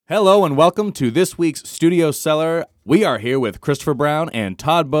Hello and welcome to this week's Studio Cellar. We are here with Christopher Brown and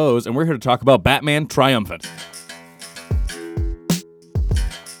Todd Bowes, and we're here to talk about Batman Triumphant.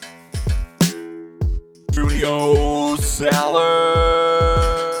 Studio Cellar.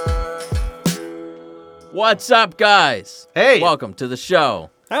 What's up, guys? Hey. Welcome to the show.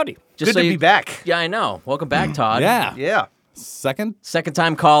 Howdy. Just Good so to you- be back. Yeah, I know. Welcome back, Todd. Yeah. Second Second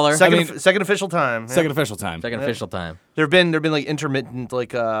time caller. official time. Yeah. Second official time. Second official time. There've been like intermittent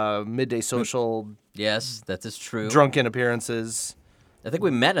midday social Yes, that is true. drunken appearances. I think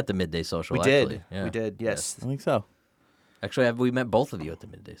we met at the Midday Social, We actually. did. Yeah. We did. Yes. I think so. Actually, we met both of you at the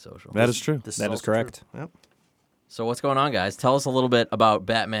Midday Social. That is true. This That is also correct. true. Yep. So what's going on, guys? Tell us a little bit about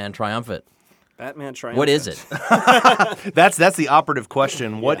Batman Triumphant. Batman Triumphant. What is it? That's the operative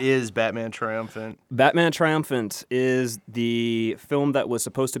question. What is Batman Triumphant? Batman Triumphant is the film that was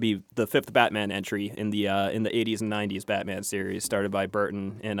supposed to be the fifth Batman entry in the 80s and 90s Batman series, started by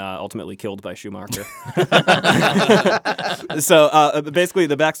Burton and ultimately killed by Schumacher. So basically,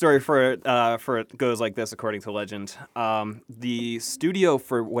 the backstory for it goes like this, according to legend. The studio,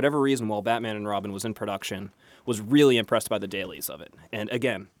 for whatever reason, while Batman and Robin was in production, was really impressed by the dailies of it. And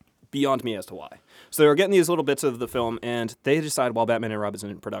again, beyond me as to why. So they were getting these little bits of the film, and they decided while Batman and Robin's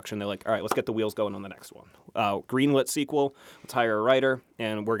in production, they're like, all right, let's get the wheels going on the next one. Greenlit sequel, let's hire a writer,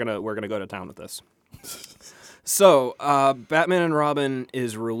 and we're gonna go to town with this. So Batman and Robin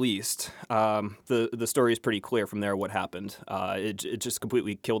is released. The story is pretty clear from there what happened. It just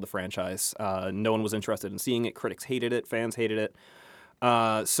completely killed the franchise. No one was interested in seeing it. Critics hated it. Fans hated it.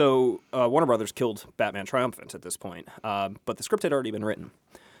 So Warner Brothers killed Batman Triumphant at this point, but the script had already been written.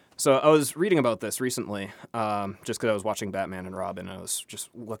 So I was reading about this recently, just because I was watching Batman and Robin, and I was just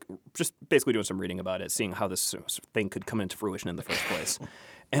basically doing some reading about it, seeing how this thing could come into fruition in the first place.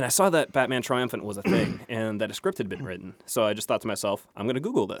 And I saw that Batman Triumphant was a thing, and that a script had been written. So I just thought to myself, I'm going to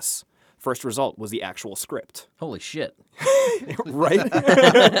Google this. First result was the actual script. Holy shit. Right?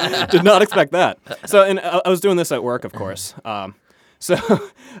 Did not expect that. So, and I was doing this at work, of course. So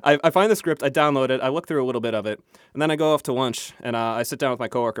I find the script, I download it, I look through a little bit of it, and then I go off to lunch, and I sit down with my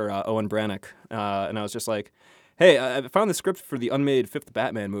coworker, Owen Brannick, and I was just like, hey, I found the script for the unmade fifth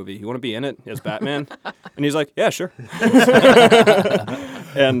Batman movie. You want to be in it as Batman? And he's like, yeah, sure.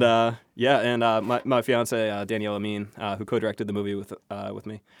 And my fiance, Danielle Amin, who co-directed the movie with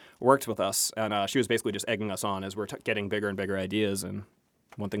me, worked with us, and she was basically just egging us on as we're getting bigger and bigger ideas, and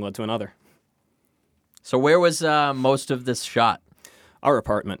one thing led to another. So where was most of this shot? Our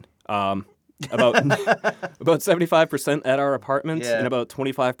apartment. About 75% at our apartment, Yeah. and about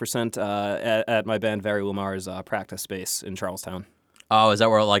 25% at my band Very Lamar's practice space in Charlestown. Oh, is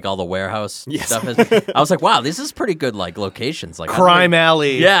that where like all the warehouse Yes. stuff is? I was like, wow, this is pretty good like locations. Like Crime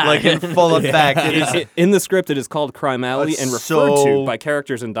Alley. Yeah. Like in full effect. It is In the script, it is called Crime Alley That's and referred so- to by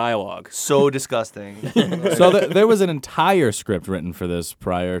characters in dialogue. so disgusting. So there was an entire script written for this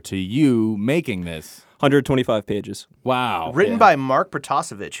prior to you making this. 125 pages. Wow. Written by Mark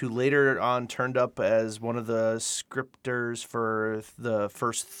Protasevich, who later on turned up as one of the scripters for the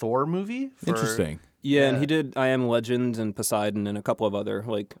first Thor movie. Interesting. Yeah, and he did I Am Legend and Poseidon and a couple of other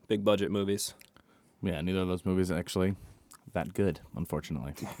like big budget movies. Yeah, neither of those movies are actually that good,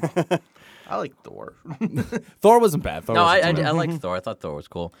 unfortunately. I like Thor. Thor wasn't bad. Thor No, wasn't I too bad. liked Thor. I thought Thor was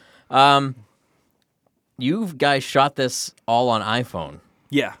cool. You guys shot this all on iPhone.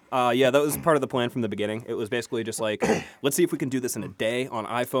 Yeah, that was part of the plan from the beginning. It was basically just like, let's see if we can do this in a day on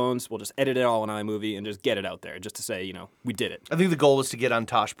iPhones. We'll just edit it all in iMovie and just get it out there, just to say, we did it. I think the goal was to get on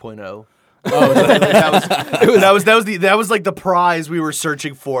Tosh.0. That was like the prize we were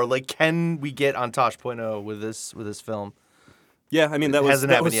searching for. Like, can we get on Tosh.0 with this film? Yeah, I mean that was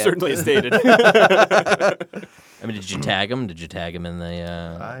hasn't happened yet. certainly stated. I mean, did you tag him? Did you tag him in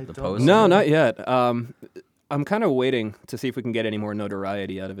the don't post? No, not yet. I'm kind of waiting to see if we can get any more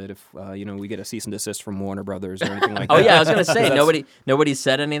notoriety out of it. If we get a cease and desist from Warner Brothers or anything like that. Oh yeah, I was gonna say That's- nobody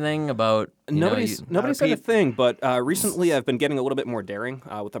said anything about Nobody said a Pete. thing, but recently I've been getting a little bit more daring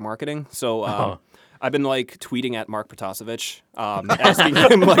with the marketing. So I've been like tweeting at Mark Protasevich, asking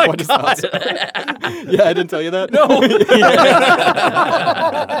him like what his thoughts. Yeah, I didn't tell you that. No.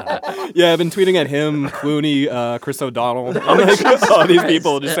 Yeah, I've been tweeting at him, Clooney, Chris O'Donnell, all these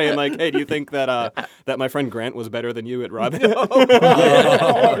people, just saying like, hey, do you think that that my friend Grant was better than you at Robin?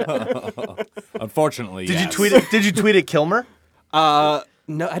 Unfortunately, Did yes. you tweet it? Did you tweet at Kilmer?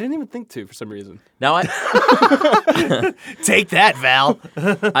 No, I didn't even think to for some reason. Now Take that, Val.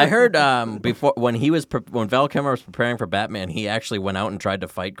 I heard before when Val Kilmer was preparing for Batman, he actually went out and tried to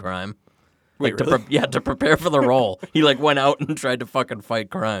fight crime. Wait, Like, really? to prepare for the role, he like went out and tried to fucking fight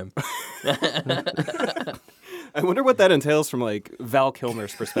crime. I wonder what that entails from like Val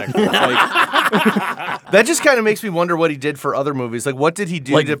Kilmer's perspective. Like, That just kind of makes me wonder what he did for other movies. Like, what did he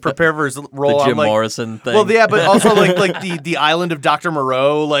do to prepare for his role? The Jim I'm like, Morrison thing. well, yeah, but also like the Island of Dr.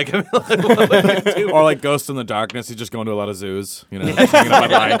 Moreau. Like, I mean, like, what would he do? Or like Ghost in the Darkness. He's just going to a lot of zoos, hanging up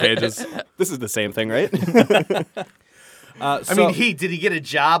on lion cages. this is the same thing, right? I mean, did he get a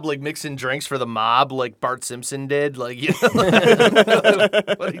job like mixing drinks for the mob like Bart Simpson did? Like,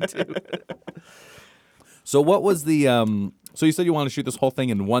 what did he do? So what was the? So you said you wanted to shoot this whole thing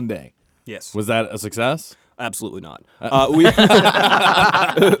in one day. Yes. Was that a success? Absolutely not. We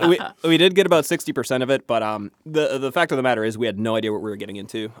did get about 60% of it, but the fact of the matter is we had no idea what we were getting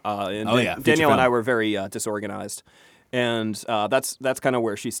into. And feature Danielle and I film. were very disorganized. And that's kind of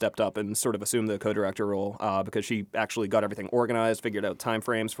where she stepped up and sort of assumed the co-director role because she actually got everything organized, figured out time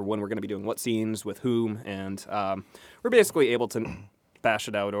frames for when we're going to be doing what scenes with whom, and we're basically able to bash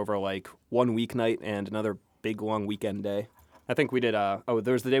it out over like one weeknight and another big long weekend day. I think we did.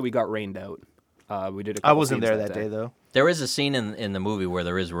 There was the day we got rained out. We did. I wasn't there that day though. There is a scene in the movie where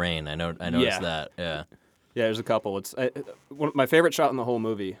there is rain. I noticed that. Yeah. Yeah, there's a couple. It's my favorite shot in the whole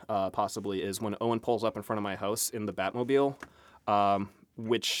movie, possibly, is when Owen pulls up in front of my house in the Batmobile,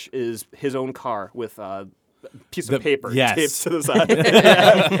 which is his own car with a piece of paper taped to the side.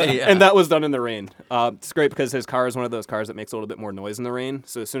 Yeah. And that was done in the rain. It's great because his car is one of those cars that makes a little bit more noise in the rain.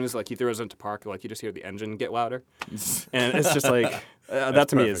 So as soon as he throws it into park, you just hear the engine get louder, and it's just like that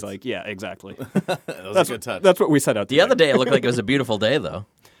to me is like, yeah, exactly. That was a good touch. That's what we set out to The do. other day, it looked like it was a beautiful day, though.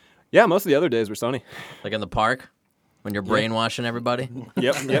 Yeah, most of the other days were sunny. Like in the park, when you're brainwashing everybody.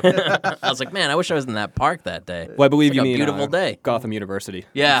 Yep. I was like, man, I wish I was in that park that day. Well, I believe It's you like a mean beautiful day. Gotham University.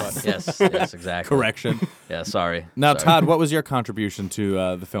 Yeah. Yes, exactly. Correction. Yeah, sorry. Now, Sorry. Todd, what was your contribution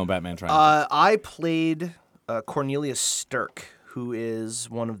to the film Batman Triumphant? I played Cornelius Stirk, who is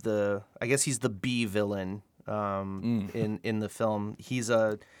one of the. I guess he's the B villain in the film. He's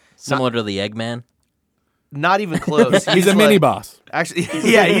Similar to the Eggman. not even close. He's a mini boss. Actually,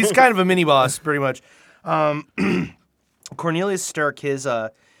 yeah, he's kind of a mini boss, pretty much. Cornelius Stirk, his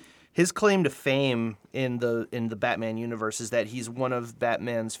claim to fame in the Batman universe is that he's one of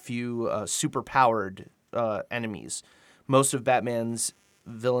Batman's few superpowered enemies. Most of Batman's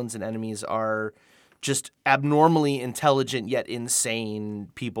villains and enemies are just abnormally intelligent yet insane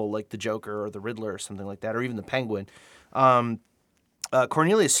people like the Joker or the Riddler or something like that, or even the Penguin.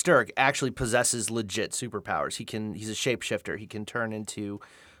 Cornelius Stirk actually possesses legit superpowers. He's a shapeshifter. He can turn into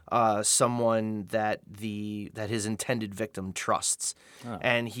someone that his intended victim trusts,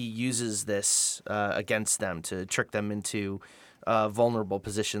 and he uses this against them to trick them into vulnerable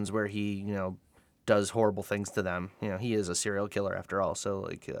positions where he does horrible things to them. He is a serial killer after all. So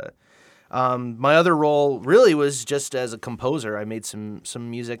my other role really was just as a composer. I made some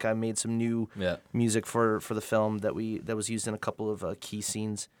music. I made some new music for the film that was used in a couple of key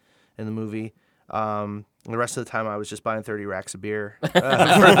scenes in the movie. The rest of the time, I was just buying 30 racks of beer.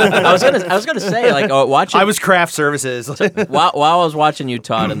 I was gonna say, watching. I was craft services. while I was watching you,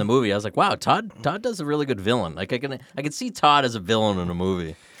 Todd, in the movie, I was like, wow, Todd does a really good villain. Like I can see Todd as a villain in a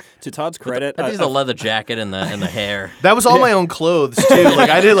movie. To Todd's credit, I think the leather jacket and the hair. That was all my own clothes too.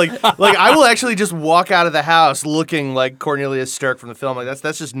 I did I will actually just walk out of the house looking like Cornelius Stirk from the film.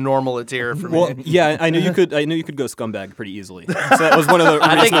 That's just normal attire for me. well, yeah, I knew you could go scumbag pretty easily. So that was one of the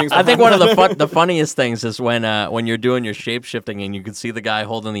reasonings. I think one of the funniest things is when you're doing your shape shifting and you can see the guy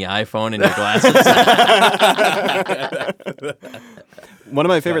holding the iPhone in your glasses. One of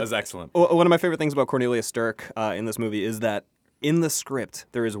my favorite. That was excellent. One of my favorite things about Cornelius Stirk in this movie is that in the script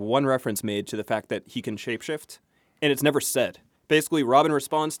there is one reference made to the fact that he can shapeshift, and it's never said. Basically, Robin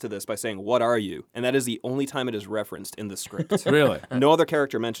responds to this by saying, "What are you?" And that is the only time it is referenced in the script. Really? No other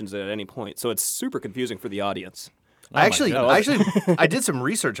character mentions it at any point, so it's super confusing for the audience. I did some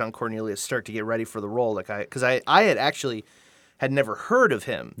research on Cornelius Stirk to get ready for the role, because I had never heard of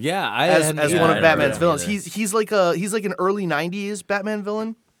him. Yeah, as one of Batman's villains. either. He's like an early '90s Batman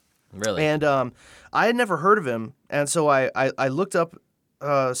villain. Really? And I had never heard of him, and so I looked up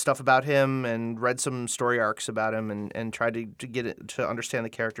stuff about him and read some story arcs about him and tried to get it to understand the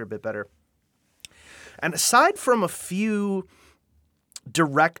character a bit better. And aside from a few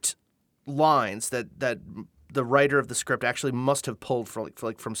direct lines that the writer of the script actually must have pulled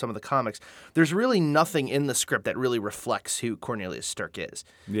from some of the comics, there's really nothing in the script that really reflects who Cornelius Stirk is.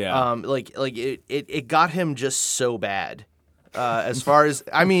 Yeah. It got him just so bad. As far as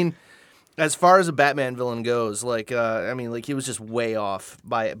a Batman villain goes, he was just way off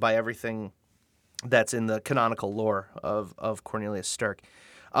by everything that's in the canonical lore of Cornelius Stirk,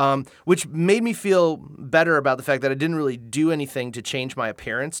 which made me feel better about the fact that I didn't really do anything to change my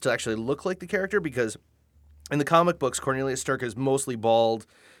appearance to actually look like the character, because In the comic books, Cornelius Stirk is mostly bald,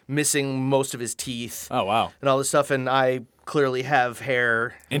 missing most of his teeth. Oh, wow. And all this stuff, and I clearly have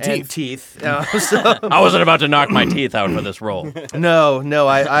hair And teeth. So, I wasn't about to knock my teeth out for this role. no,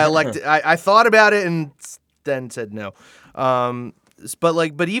 I elected. I thought about it and then said no.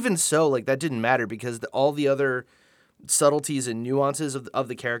 But even so, like that didn't matter because all the other subtleties and nuances of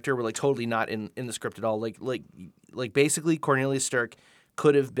the character were like totally not in the script at all. Like basically Cornelius Stirk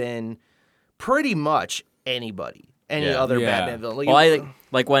could have been pretty much anybody. Any other Batman villain. Well,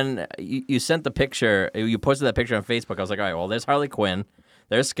 like when you sent the picture, you posted that picture on Facebook, I was like, all right, well, there's Harley Quinn,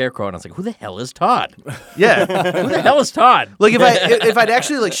 there's Scarecrow, and I was like, who the hell is Todd? Yeah. Who the hell is Todd? Like if I'd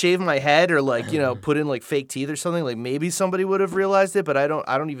actually like shaved my head or like, put in like fake teeth or something, like maybe somebody would have realized it, but I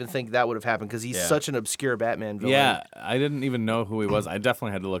don't even think that would have happened because he's such an obscure Batman villain. Yeah, I didn't even know who he was. I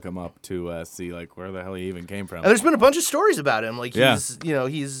definitely had to look him up to see like where the hell he even came from. And there's been a bunch of stories about him. Like he was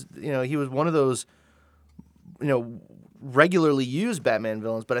one of those regularly used Batman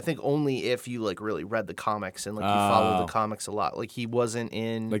villains, but I think only if you like really read the comics and like you follow the comics a lot. Like he wasn't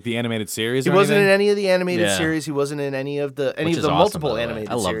in like the animated series. He wasn't in any of the animated series. He wasn't in any of the Awesome, multiple animated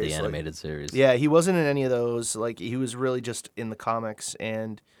series. I love the animated series. Yeah, he wasn't in any of those. Like he was really just in the comics,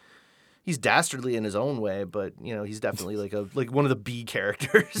 and he's dastardly in his own way. But he's definitely like one of the B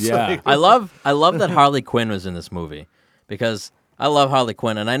characters. Yeah, Like, I love that Harley Quinn was in this movie because I love Harley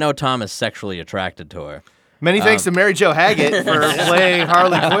Quinn, and I know Tom is sexually attracted to her. Many thanks to Mary Jo Haggett for playing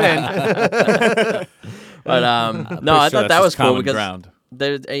Harley Quinn. But no, I thought that was cool because ground.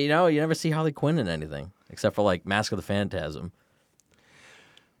 you never see Harley Quinn in anything except for like Mask of the Phantasm.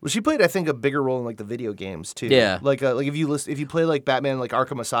 Well, she played, I think, a bigger role in like the video games too. Yeah. Like if you play like Batman, like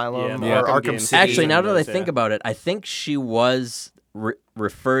Arkham Asylum Yeah, or Arkham Arkham games. City. Actually, now that I those, think yeah. about it, I think she was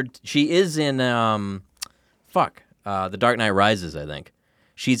referred. She is in The Dark Knight Rises. I think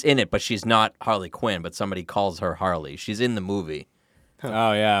she's in it, but she's not Harley Quinn. But somebody calls her Harley. She's in the movie.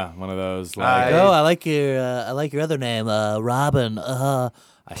 Oh yeah, one of those. Like, I like your other name, Robin. I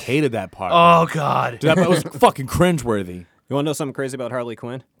hated that part. Oh God. Dude, that was fucking cringeworthy. You want to know something crazy about Harley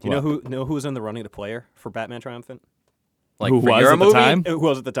Quinn? Do you know who was in the running to play her for Batman Triumphant? Like Who for was your at the movie? time? Who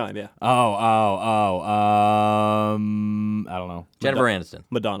was at the time? Yeah, I don't know. Jennifer Aniston.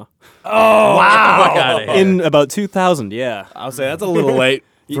 Madonna. Wow! In about 2000, yeah. I'll say that's a little late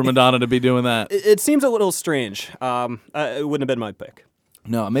for Madonna to be doing that. It seems a little strange. It wouldn't have been my pick.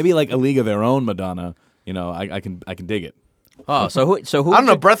 No, maybe like a League of Their Own Madonna. I can dig it. Oh, so who? I don't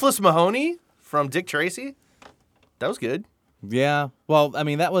know. Breathless Mahoney from Dick Tracy. That was good. Yeah. Well, I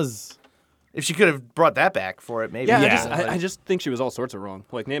mean, that was. If she could have brought that back for it, maybe. Yeah, Yeah. I just think she was all sorts of wrong.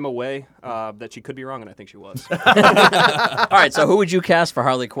 Like, name a way that she could be wrong, and I think she was. All right, so who would you cast for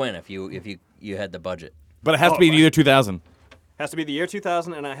Harley Quinn if you had the budget? But it has to be in year 2000. Has to be the year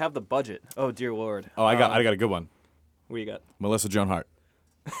 2000, and I have the budget. Oh, dear Lord. Oh, I got a good one. What you got? Melissa Joan Hart.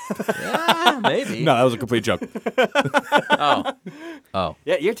 Maybe. No, that was a complete joke. Oh.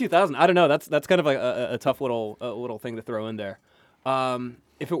 Yeah, year 2000. I don't know. That's kind of like a tough little thing to throw in there.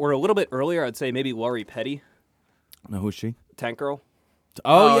 If it were a little bit earlier, I'd say maybe Laurie Petty, No, who's she? Tank Girl.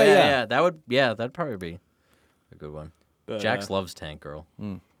 Oh, yeah. That'd probably be a good one. But, Jax loves Tank Girl.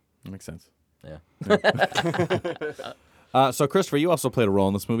 That makes sense. Yeah. So, Christopher, you also played a role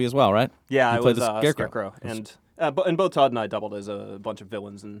in this movie as well, right? Yeah, You I played was the Scarecrow. Scarecrow. And both Todd and I doubled as a bunch of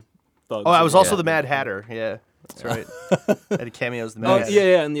villains and thugs. Oh, I was and- also the Mad Hatter. Yeah, that's right. I had a cameo as the Mad Oh, Hatter.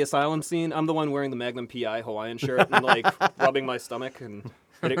 yeah, in the asylum scene, I'm the one wearing the Magnum PI Hawaiian shirt and, like, rubbing my stomach and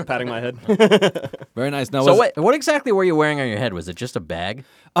patting my head. Very nice. Now, So what exactly were you wearing on your head? Was it just a bag?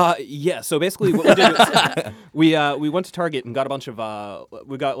 Yeah, so basically what we did is we went to Target and got a bunch of,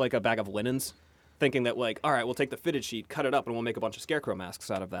 we got, like, a bag of linens, thinking that, like, all right, we'll take the fitted sheet, cut it up, and we'll make a bunch of Scarecrow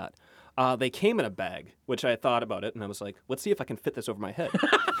masks out of that. They came in a bag, which I thought about it, and I was like, let's see if I can fit this over my head.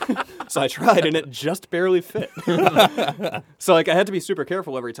 So I tried, and it just barely fit. So, like, I had to be super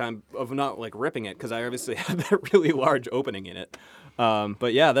careful every time of not, like, ripping it, because I obviously had that really large opening in it.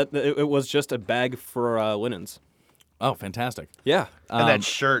 But, yeah, it was just a bag for linens. Oh, fantastic. Yeah. And that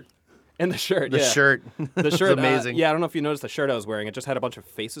shirt. And the shirt, The yeah. shirt. The shirt, amazing. Yeah, I don't know if you noticed the shirt I was wearing. It just had a bunch of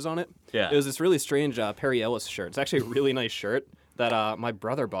faces on it. Yeah. It was this really strange Perry Ellis shirt. It's actually a really nice shirt that my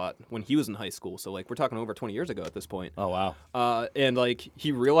brother bought when he was in high school. So, like, we're talking over 20 years ago at this point. Oh, wow. And, like,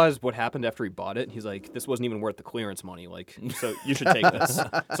 he realized what happened after he bought it. He's like, this wasn't even worth the clearance money. Like, so you should take this.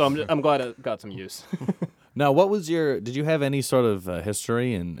 So I'm glad it got some use. Now, did you have any sort of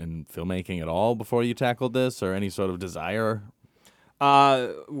history in filmmaking at all before you tackled this, or any sort of desire?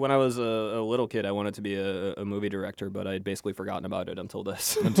 When I was a little kid, I wanted to be a movie director, but I'd basically forgotten about it until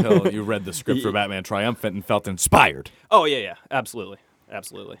this. Until you read the script for Batman Triumphant and felt inspired. Oh, yeah, absolutely.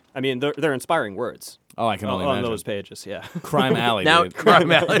 Absolutely. I mean, they're inspiring words. Oh, I can only on imagine. those pages. Yeah. Crime Alley, Now,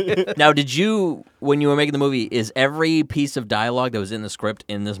 dude. now, did you, when you were making the movie, is every piece of dialogue that was in the script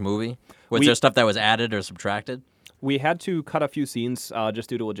in this movie? Was there stuff that was added or subtracted? We had to cut a few scenes just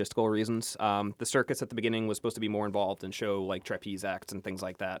due to logistical reasons. The circus at the beginning was supposed to be more involved and show like trapeze acts and things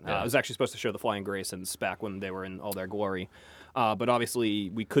like that. It was actually supposed to show the Flying Graysons back when they were in all their glory. But obviously,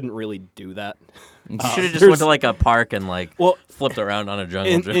 we couldn't really do that. You should have just went to like a park and like Well, flipped around on a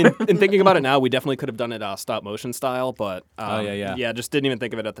jungle gym. in thinking about it now, we definitely could have done it stop motion style, but yeah. just didn't even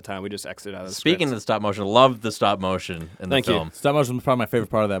think of it at the time. We just exited out of the Speaking of script. the stop motion, loved the stop motion in the Thank you. film. Stop motion was probably my favorite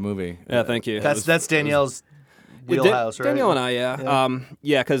part of that movie. Yeah, thank you. That's Danielle's wheelhouse, right? Danielle and I,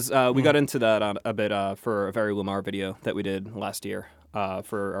 yeah, because we got into that a bit for a Very Lamar video that we did last year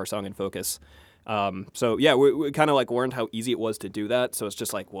for our song In Focus. So yeah, we kind of like learned how easy it was to do that. So it's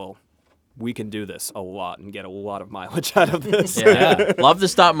just like, well, we can do this a lot and get a lot of mileage out of this. Yeah, love the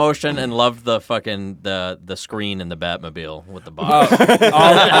stop motion and love the fucking the screen in the Batmobile with the box.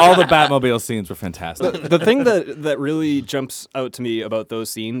 all the Batmobile scenes were fantastic. The thing that really jumps out to me about those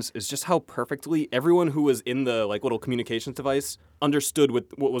scenes is just how perfectly everyone who was in the like little communications device understood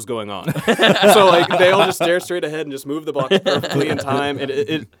what was going on. So like they all just stare straight ahead and just move the box perfectly in time, and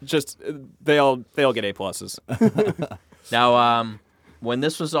it just they all get A+. Now, when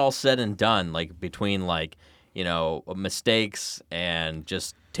this was all said and done, like between like, you know, mistakes and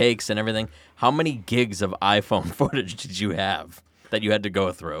just takes and everything, how many gigs of iPhone footage did you have that you had to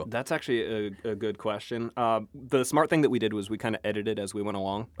go through? That's actually a good question. The smart thing that we did was we kind of edited as we went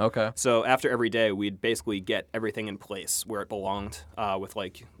along. Okay. So after every day, we'd basically get everything in place where it belonged, with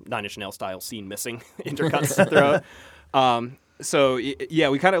like Nine Inch Nails style scene missing intercuts throughout. So yeah,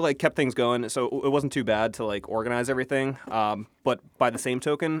 we kind of like kept things going. So it wasn't too bad to like organize everything. But by the same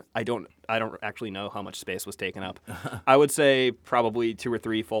token, I don't actually know how much space was taken up. I would say probably 2 or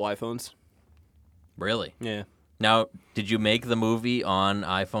 3 full iPhones. Really? Yeah. Now, did you make the movie on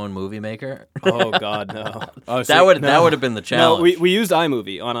iPhone Movie Maker? Oh God, no. That would have been the challenge. No, we used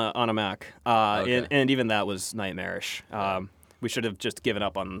iMovie on a Mac, Okay. and even that was nightmarish. We should have just given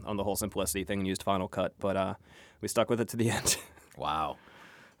up on the whole simplicity thing and used Final Cut, but we stuck with it to the end. Wow.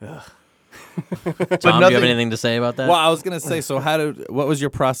 Tom, But do you have nothing- anything to say about that? Well, I was gonna say, so what was your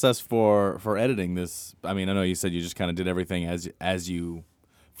process for editing this? I mean, I know you said you just kind of did everything as you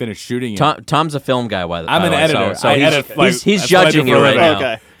finished shooting it. Tom's a film guy. I'm an editor. So I he's, edit, like, he's that's what I judging do you for a right living.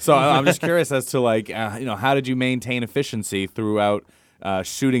 now. Okay. So I'm just curious as to like, how did you maintain efficiency throughout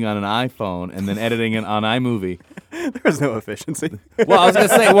shooting on an iPhone and then editing it on iMovie? There was no efficiency. Well, I was gonna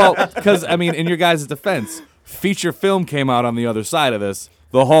say, because I mean, in your guys' defense, feature film came out on the other side of this,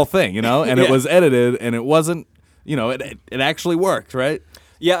 the whole thing, and it was edited, and it wasn't, it actually worked, right?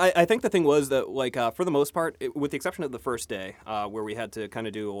 Yeah, I think the thing was that, like, for the most part, with the exception of the first day, where we had to kind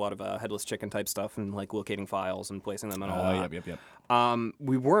of do a lot of headless chicken type stuff and like locating files and placing them and all that. Yep.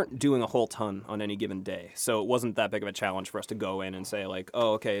 We weren't doing a whole ton on any given day, so it wasn't that big of a challenge for us to go in and say like,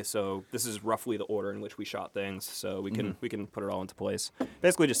 oh, okay, so this is roughly the order in which we shot things, so we can put it all into place.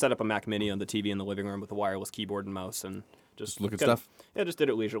 Basically, just set up a Mac Mini on the TV in the living room with a wireless keyboard and mouse and just look at kinda- stuff? Yeah, just did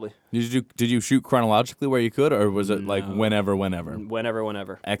it leisurely. Did you shoot chronologically where you could, or was it like whenever?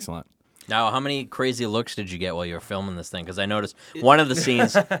 Whenever. Excellent. Now, how many crazy looks did you get while you were filming this thing? Because I noticed one of the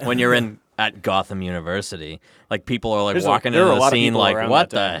scenes when you're at Gotham University, like people are like walking there into were a the lot of scene people like, around what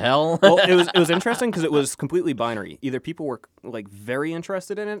that the day. hell? Well, it was interesting because it was completely binary. Either people were like very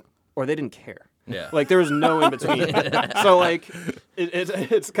interested in it, or they didn't care. Yeah. Like there was no in between. So like it's kind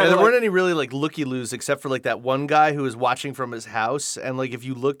And of there weren't any really like looky-loos except for like that one guy who was watching from his house, and like if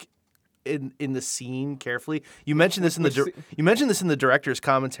you look in the scene carefully, you mentioned this in the director's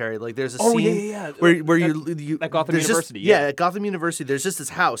commentary. Like there's a scene yeah. where you at Gotham there's University, Just, yeah. at Gotham University, there's just this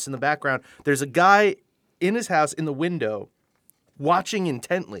house in the background. There's a guy in his house in the window watching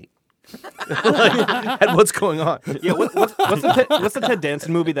intently. At what's going on. Yeah, what's the Ted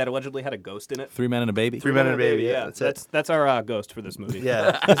Danson movie that allegedly had a ghost in it? 3 Men and a Baby. 3 Men and a Baby. Yeah, that's our ghost for this movie.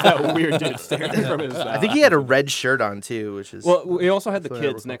 Yeah. It's that weird dude staring from his. I think he had a red shirt on too, which is Well, we also had the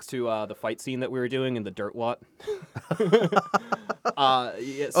Whatever. kids next to the fight scene that we were doing in the dirt lot. Yeah, Oh,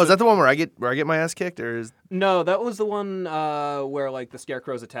 is that the one where I get my ass kicked, or is No, that was the one where like the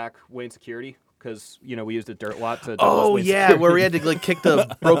scarecrows attack Wayne Security because we used a dirt lot to. Oh Wayne yeah, Security. where we had to like kick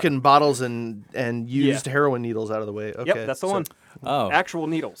the broken bottles and used heroin needles out of the way. Okay. Yep, that's the one. Oh. Actual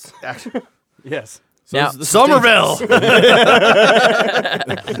needles. Yes. So Now- this is Somerville. Yeah,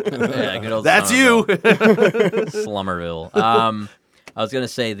 good old That's you. Slummerville. I was gonna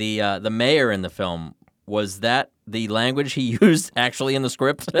say the mayor in the film, was that the language he used actually in the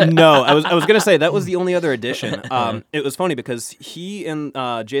script? No, I was going to say that was the only other addition. It was funny because he and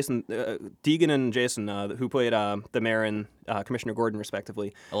Jason, Deegan and Jason, who played the mayor and Commissioner Gordon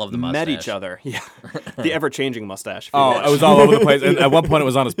respectively, I love the met mustache. each other. Yeah, the ever-changing mustache. if you Oh, watch. it was all over the place. And at one point, it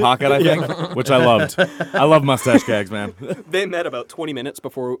was on his pocket, I think, which I loved. I love mustache gags, man. They met about 20 minutes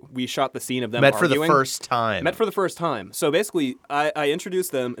before we shot the scene of them Met for the arguing. first time. Met for the first time. So basically, I introduce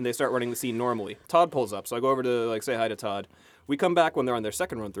them, and they start running the scene normally. Todd pulls up, so I go over to say hi to Todd. We come back when they're on their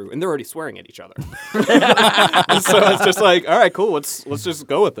second run through, and they're already swearing at each other. So it's just like, all right, cool. Let's just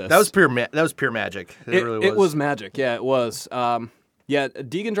go with this. That was pure. That was pure magic. It really was. It was magic. Yeah, it was. Yeah,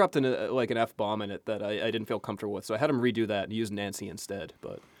 Deegan dropped an F-bomb in it that I didn't feel comfortable with, so I had him redo that and use Nancy instead.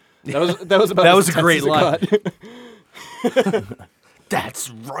 But that was about That as was a intense great as it line. got. That's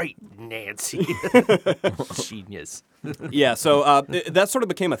right, Nancy. Genius. Yeah, so that sort of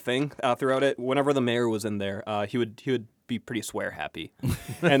became a thing throughout it. Whenever the mayor was in there, he would be pretty swear happy,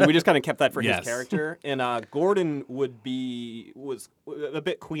 and we just kind of kept that for Yes. his character. And Gordon was a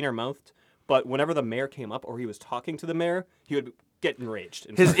bit cleaner mouthed, but whenever the mayor came up or he was talking to the mayor, he would get enraged.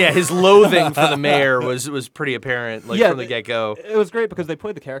 His loathing for the mayor was pretty apparent, like from the get go. It was great because they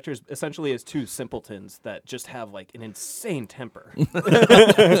played the characters essentially as two simpletons that just have like an insane temper.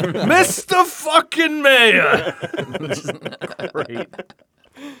 Mr. fucking Mayor. Great.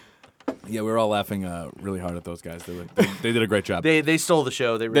 Yeah, we were all laughing really hard at those guys. They did a great job. They stole the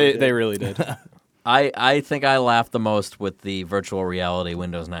show. They really did. They really did. I think I laughed the most with the virtual reality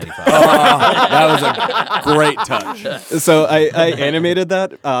Windows 95. That was a great touch. So I animated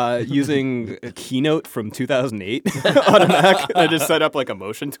that using a Keynote from 2008 on a Mac. I just set up like a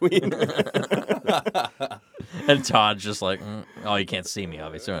motion tween. And Todd's just like, oh, you can't see me,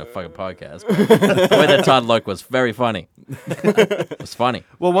 obviously, on a fucking podcast. But the way that Todd looked was very funny. It was funny.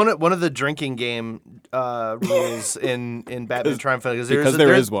 Well, one of the drinking game rules in Batman Triumphant because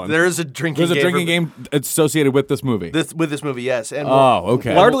there is one. There is a drinking. There's a drinking game associated with this movie. with this movie, yes. And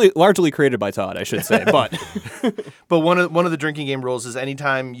Okay. Largely created by Todd, I should say. But one of the drinking game rules is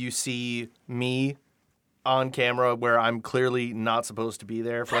anytime you see me on camera where I'm clearly not supposed to be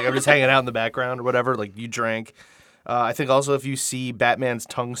there, for like I'm just hanging out in the background or whatever, like you drank. I think also if you see Batman's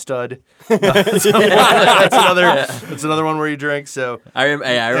tongue stud, that's another one where you drink. So I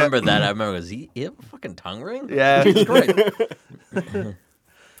remember that. I remember, was he have a fucking tongue ring? yeah, It's great.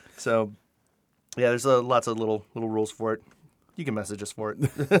 so yeah, there's lots of little rules for it. You can message us for it.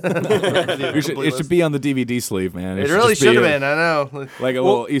 It should be on the DVD sleeve, man. It really should have been. I know. Like a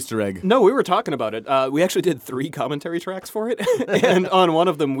little Easter egg. no, we were talking about it. We actually did 3 commentary tracks for it, and on one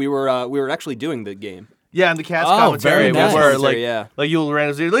of them we were actually doing the game. Yeah, and the Cats Oh, commentary very nice. where like Yeah. like you'll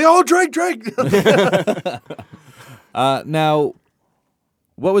randomly like, oh, drink. Now,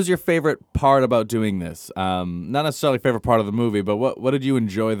 what was your favorite part about doing this? Not necessarily favorite part of the movie, but what did you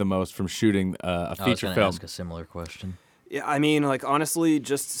enjoy the most from shooting a I was feature going to film? ask a similar question. Yeah, I mean, like honestly,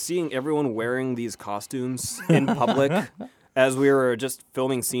 just seeing everyone wearing these costumes in public as we were just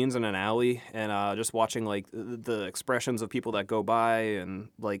filming scenes in an alley and just watching like the expressions of people that go by and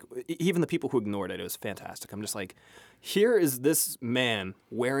like even the people who ignored it, it was fantastic. I'm just like, here is this man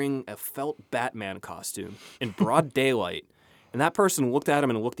wearing a felt Batman costume in broad daylight. And that person looked at him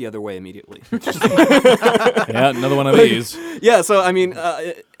and looked the other way immediately. Yeah, another one of these. Yeah, so I mean,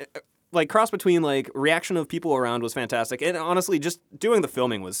 like cross between like reaction of people around was fantastic, and honestly, just doing the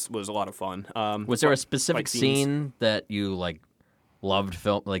filming was a lot of fun. Was there a specific like scenes. scene that you like loved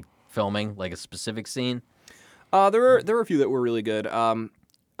filming, like a specific scene? There were a few that were really good.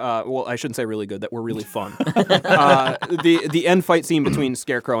 Well, I shouldn't say really good. That were really fun. The end fight scene between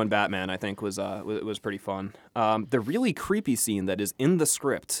Scarecrow and Batman, I think, was pretty fun. The really creepy scene that is in the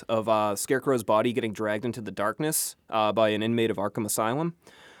script of Scarecrow's body getting dragged into the darkness by an inmate of Arkham Asylum.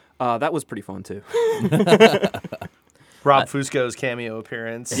 That was pretty fun too. Rob Fusco's cameo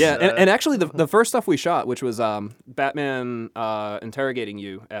appearance. Yeah, and actually the first stuff we shot, which was Batman interrogating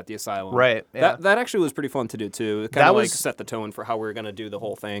you at the asylum. Right, yeah. That actually was pretty fun to do too. It kind of like set the tone for how we were gonna do the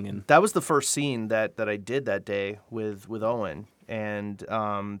whole thing. And that was the first scene that I did that day with Owen. And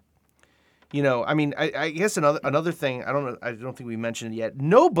you know, I mean, I guess another thing, I don't think we mentioned it yet.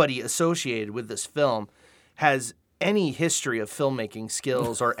 Nobody associated with this film has any history of filmmaking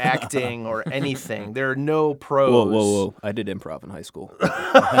skills or acting or anything. There are no pros. Whoa! I did improv in high school.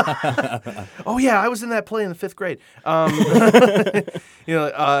 Oh yeah, I was in that play in the 5th grade. You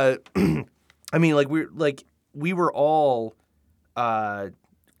know, I mean, we were all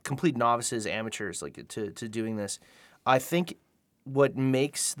complete novices, amateurs, like to doing this. I think what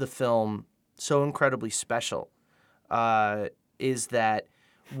makes the film so incredibly special is that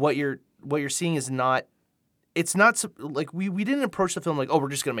what you're seeing is not it's not like we didn't approach the film like, oh, we're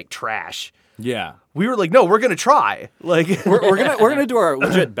just gonna make trash. Yeah. We were like, no, we're gonna try. Like we're gonna do our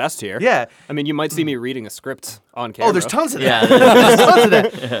legit best here. Yeah. I mean, you might see me reading a script on camera. Oh, there's tons of Yeah. that. There's tons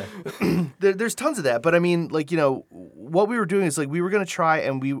of that. There's tons of that. But I mean, like, what we were doing is like we were gonna try,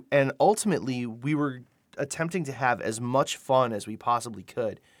 and ultimately we were attempting to have as much fun as we possibly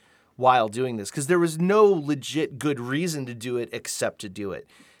could while doing this, because there was no legit good reason to do it except to do it.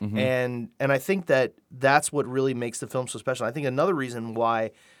 And I think that's what really makes the film so special. I think another reason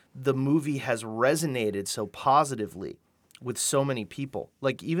why the movie has resonated so positively with so many people,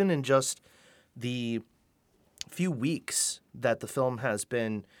 like even in just the few weeks that the film has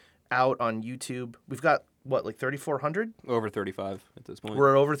been out on YouTube, we've got like 3,400? Over 35 at this point.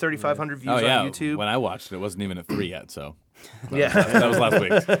 We're over 3,500 views on YouTube. When I watched it, it wasn't even at 3 yet, so That was last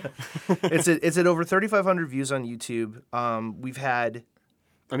week. it's at over 3,500 views on YouTube. We've had.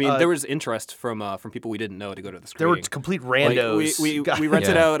 I mean, there was interest from people we didn't know to go to the There were screening. complete randos. We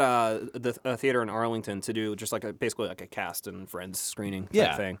rented Yeah. out a theater in Arlington to do just basically like a cast and friends screening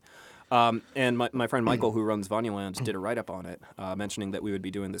type thing. And my friend Michael, who runs Vanyaland, did a write-up on it, mentioning that we would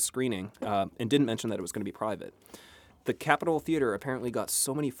be doing this screening, and didn't mention that it was going to be private. The Capitol Theater apparently got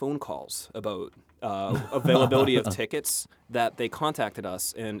so many phone calls about availability of tickets that they contacted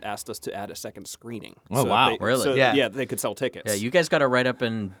us and asked us to add a second screening. Oh, wow. Really? So, Yeah. yeah, they could sell tickets. Yeah, you guys got a write up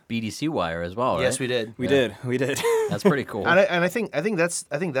in BDC Wire as well, right? Yes, we did. We did. That's pretty cool. And I think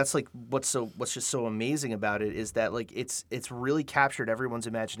that's like what's just so amazing about it is that like it's really captured everyone's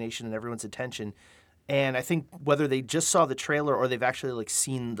imagination and everyone's attention. And I think whether they just saw the trailer or they've actually like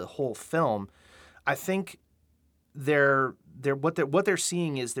seen the whole film, I think what they're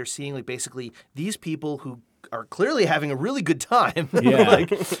seeing is they're seeing like basically these people who are clearly having a really good time,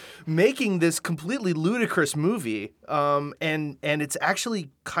 like making this completely ludicrous movie, and it's actually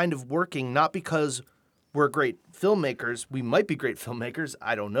kind of working, not because we're great filmmakers. We might be great filmmakers.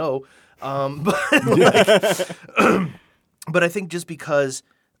 I don't know, but I think just because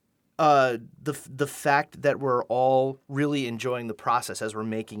the fact that we're all really enjoying the process as we're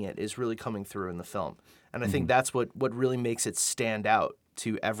making it is really coming through in the film. And I think that's what really makes it stand out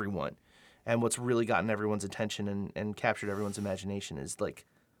to everyone. And what's really gotten everyone's attention and captured everyone's imagination is like,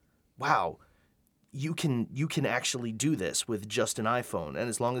 wow, you can actually do this with just an iPhone. And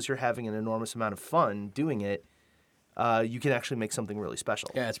as long as you're having an enormous amount of fun doing it, you can actually make something really special.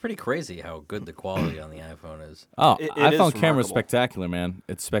 Yeah, it's pretty crazy how good the quality on the iPhone is. Oh, It is iPhone camera's remarkable. spectacular, man.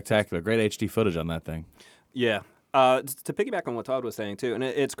 It's spectacular. Great HD footage on that thing. Yeah. To piggyback on what Todd was saying too, and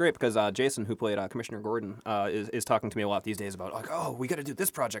it's great because Jason, who played Commissioner Gordon, is talking to me a lot these days about like, oh, we got to do this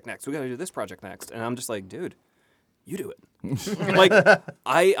project next. We got to do this project next, and I'm just like, dude, you do it. Like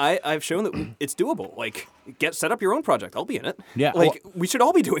I've shown that it's doable. Like set up your own project. I'll be in it. Yeah, Like we should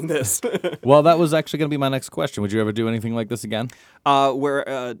all be doing this. Well, that was actually going to be my next question. Would you ever do anything like this again?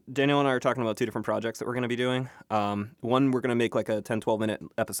 Where Daniel and I are talking about two different projects that we're going to be doing. One, we're going to make like a 10, 12-minute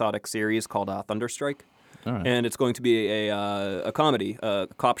episodic series called Thunderstrike. All right. And it's going to be a comedy, a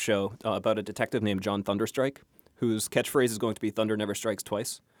cop show about a detective named John Thunderstrike, whose catchphrase is going to be "Thunder never strikes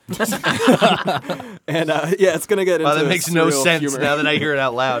twice." And yeah, it's gonna get into That makes no surreal sense humor. now that I hear it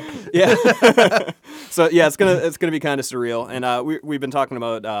out loud. Yeah. So yeah, it's gonna be kind of surreal, and we've been talking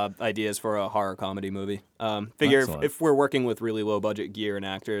about ideas for a horror comedy movie. Figure Excellent. if we're working with really low budget gear and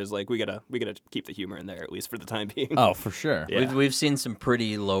actors, like we gotta keep the humor in there at least for the time being. Oh, for sure. Yeah. We've seen some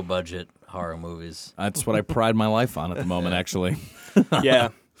pretty low budget horror movies. That's what I pride my life on at the moment, actually. Yeah.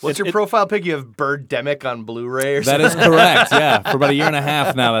 What's your profile pic? You have Birdemic on Blu-ray or That something? is correct, yeah. For about a year and a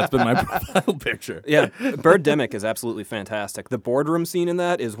half now, that's been my profile picture. Yeah, Birdemic is absolutely fantastic. The boardroom scene in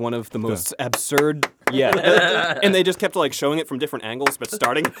that is one of the most absurd. Yeah, and they just kept like showing it from different angles, but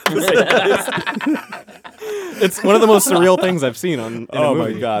starting at the same place. It's one of the most surreal things I've seen in Oh a my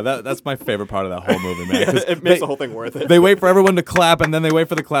movie. god, that's my favorite part of that whole movie, man. 'Cause It makes the whole thing worth it. They wait for everyone to clap, and then they wait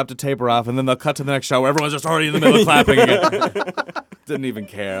for the clap to taper off, and then they'll cut to the next shot where everyone's just already in the middle of clapping again. Didn't even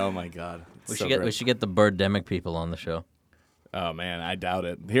care. Oh my god. We So should get great. we should get the Birdemic people on the show. Oh man, I doubt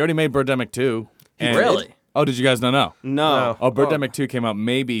it. He already made Birdemic 2. and- Really? Oh, did you guys not know? No. Oh, Birdemic 2 came out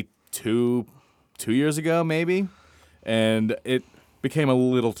maybe two years ago, maybe, and it became a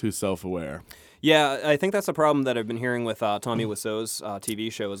little too self-aware. Yeah, I think that's a problem that I've been hearing with Tommy Wiseau's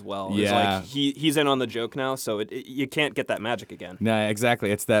TV show as well. Is Yeah. like he's in on the joke now, so you can't get that magic again. Yeah,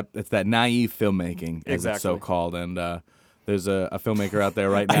 exactly. It's that naive filmmaking, as it's so Exactly. called, and there's a filmmaker out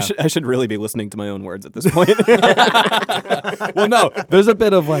there right now. I should really be listening to my own words at this point. Well, no, there's a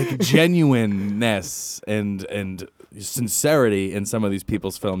bit of like genuineness and sincerity in some of these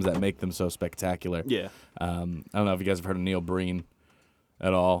people's films that make them so spectacular. Yeah. I don't know if you guys have heard of Neil Breen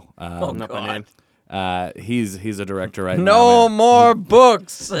at all. Not by name. He's a director right now. No man. more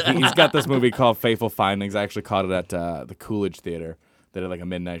books. He's got this movie called Fateful Findings. I actually caught it at the Coolidge Theater. They did like a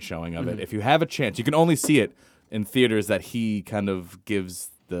midnight showing of it. If you have a chance, you can only see it in theaters that he kind of gives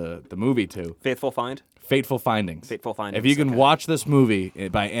the movie to. Faithful Find? Fateful Findings. Fateful Findings. If you can okay. watch this movie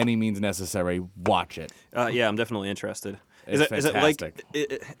by any means necessary, watch it. Yeah, I'm definitely interested. It's Is it like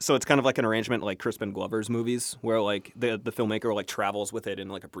fantastic. so? It's kind of like an arrangement like Crispin Glover's movies, where like the filmmaker like travels with it in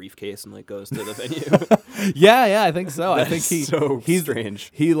like a briefcase and like goes to the venue. Yeah, I think so. I think he's strange.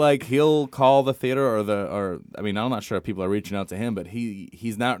 He'll call the theater or I mean, I'm not sure if people are reaching out to him, but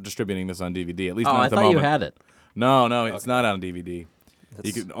he's not distributing this on DVD. At least Oh, not I at the thought moment. you had it. No, it's not on DVD.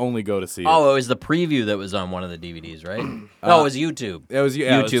 You can only go to see it. Oh, it was the preview that was on one of the DVDs, right? No, it was YouTube. It was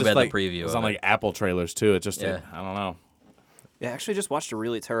YouTube YouTube had like, the preview It was of on it. like Apple trailers too. It just Yeah. I don't know. Yeah, I actually just watched a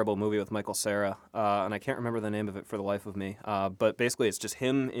really terrible movie with Michael Cera, and I can't remember the name of it for the life of me. But basically, it's just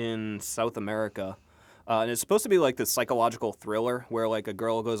him in South America, and it's supposed to be like this psychological thriller where like a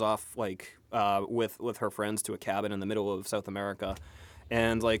girl goes off like with her friends to a cabin in the middle of South America,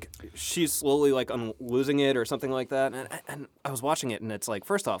 and like she's slowly like losing it or something like that. And I was watching it, and it's like,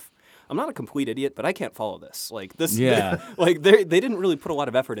 first off, I'm not a complete idiot, but I can't follow this. Like this, Yeah. like they didn't really put a lot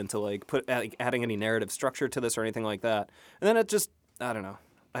of effort into like adding any narrative structure to this or anything like that. And then it just, I don't know.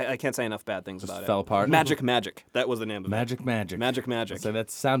 I can't say enough bad things about it. fell apart. Magic. That was the name of Magic. it. Magic. So that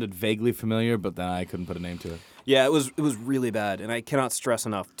sounded vaguely familiar, but then I couldn't put a name to it. Yeah, it was really bad, and I cannot stress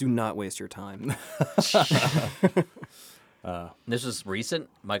enough: do not waste your time. This was recent?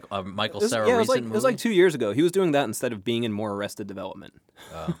 Michael It was- Cera yeah, recent it was like 2 years ago. He was doing that instead of being in more Arrested Development.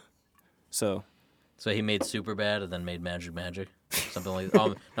 Oh. So So he made Superbad and then made Magic. Something like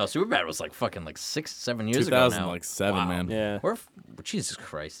no, Superbad was like fucking like 6-7 years ago now. 2007, Wow. man. yeah, Jesus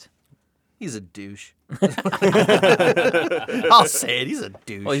Christ. He's a douche. I'll say it. He's a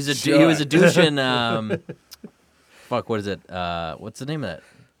douche. Well, he was a douche in fuck, what is it? What's the name of that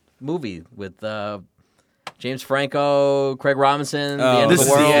movie with James Franco, Craig Robinson, The End of This the Is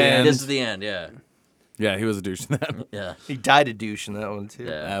the World? End. This is the end. Yeah, Yeah, he was a douche in that. yeah. He died a douche in that one too.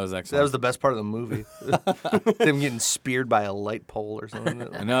 Yeah. That was That excellent. was the best part of the movie. Them getting speared by a light pole or something.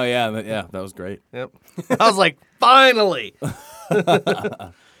 I know, yeah, that was great. Yep. I was like, finally.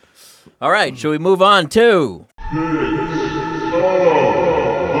 All right, should we move on to?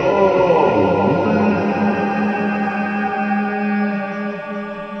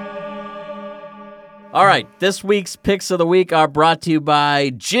 All right, this week's picks of the week are brought to you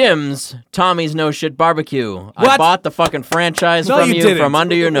by Jim's Tommy's No Shit Barbecue. I What? bought the fucking franchise No, from you you didn't. from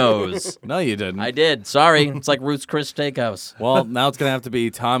under your nose. No, you didn't. I did. Sorry. It's like Ruth's Chris Steakhouse. Well, now it's gonna have to be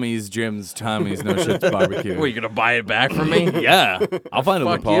Tommy's No Shit Barbecue. What, you going to buy it back from me? Yeah, I'll find a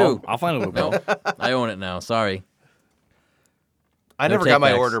Fuck loophole. you. I'll find a loophole. No, I own it now. Sorry. I No never got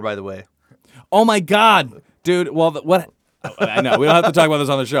my takebacks. order, by the way. Oh my God, dude. Well, what? I know we don't have to talk about this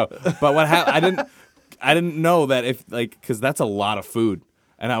on the show, but what happened? I didn't know that because that's a lot of food,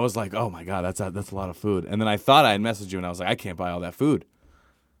 and I was like, oh my God, that's a lot of food. And then I thought I had messaged you, and I was like, I can't buy all that food.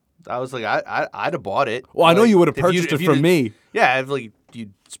 I was like, I'd have bought it. Well, I know Like, you would have if purchased if it from did- me. Yeah, if like you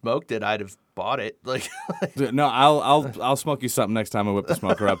smoked it, I'd have bought it. Like, Dude, no, I'll smoke you something next time I whip the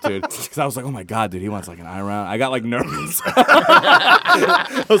smoker up, dude. Because I was like, oh my God, dude, he wants like an eye round. I got like nervous.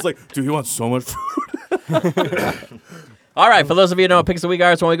 I was like, dude, he wants so much food. All right, for those of you who know what Picks of the Week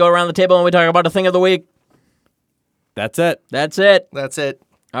are, it's when we go around the table and we talk about a thing of the week. That's it. That's it. that's it.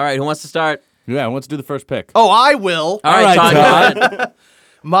 All right, who wants to start? Yeah, let's do the first pick. Oh, I will. All right, right, Todd. Todd. Go ahead.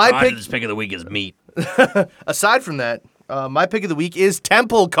 My pick. Todd's pick of the week is meat. Aside from that, my pick of the week is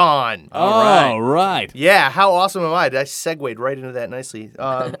TempleCon. All right. Yeah, how awesome am I? I segued right into that nicely.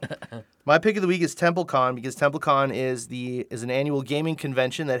 My pick of the week is TempleCon because TempleCon is an annual gaming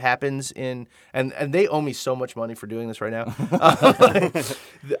convention that happens in and they owe me so much money for doing this right now.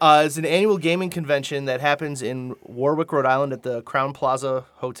 It's an annual gaming convention that happens in Warwick, Rhode Island, at the Crown Plaza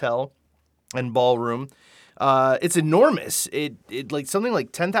Hotel and Ballroom. It's enormous. It like something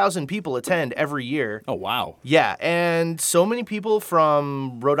like 10,000 people attend every year. Oh wow. Yeah, and so many people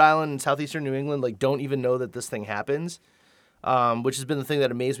from Rhode Island and southeastern New England like don't even know that this thing happens, which has been the thing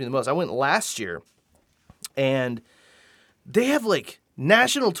that amazed me the most. I went last year, and they have like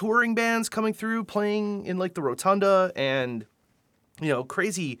national touring bands coming through playing in like the rotunda, and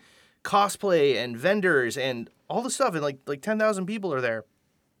crazy cosplay and vendors and all the stuff, and like 10,000 people are there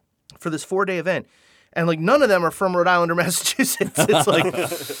for this 4-day event. And, like, none of them are from Rhode Island or Massachusetts. It's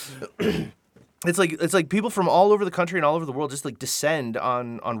like, It's like people from all over the country and all over the world just like descend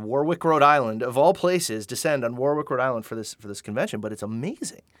on Warwick, Rhode Island, of all places, descend on Warwick, Rhode Island for this convention. But it's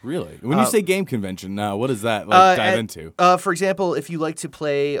amazing. Really? When you say game convention, what does that dive into? For example, if you like to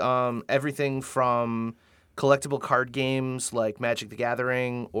play everything from collectible card games like Magic the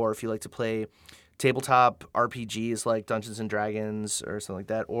Gathering, or if you like to play tabletop RPGs like Dungeons and Dragons or something like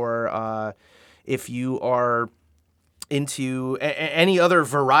that, or if you are into any other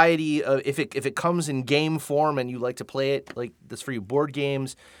variety of, if it comes in game form and you like to play it, like that's for you, board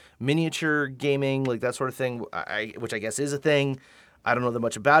games, miniature gaming, like that sort of thing, which I guess is a thing. I don't know that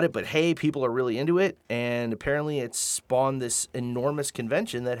much about it, but hey, people are really into it, and apparently it's spawned this enormous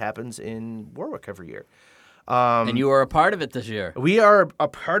convention that happens in Warwick every year. And you are a part of it this year. We are a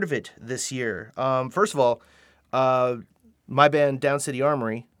part of it this year. First of all, my band, Down City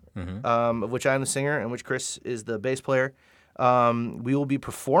Armory, of which I'm the singer and which Chris is the bass player, we will be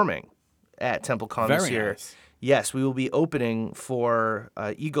performing at TempleCon this year. Nice. Yes, we will be opening for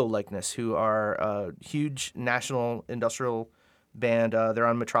Ego Likeness, who are a huge national industrial band. They're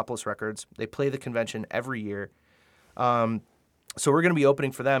on Metropolis Records. They play the convention every year. So we're going to be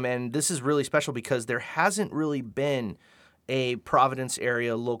opening for them, and this is really special because there hasn't really been a Providence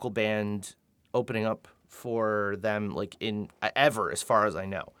area local band opening up for them like in ever, as far as I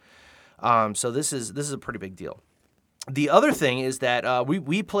know. So this is a pretty big deal. The other thing is that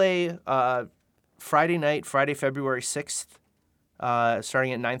we play Friday night, Friday, February 6th,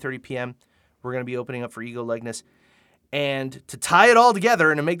 starting at 9:30 p.m. We're going to be opening up for Ego Likeness. And to tie it all together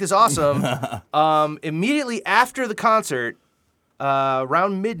and to make this awesome, immediately after the concert,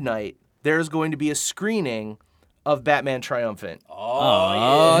 around midnight, there's going to be a screening of Batman Triumphant.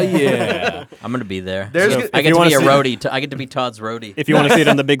 Oh yeah. I'm gonna be there. There's So g- I get to be a roadie. I get to be Todd's roadie. If you want to see it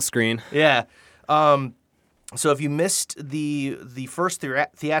on the big screen. Yeah. So if you missed the first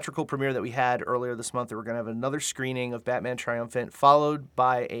theatrical premiere that we had earlier this month, we're going to have another screening of Batman Triumphant, followed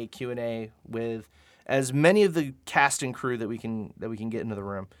by a Q&A with as many of the cast and crew that we can get into the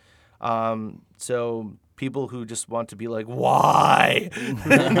room. So people who just want to be like, why?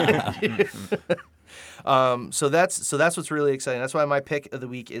 So that's what's really exciting. That's why my pick of the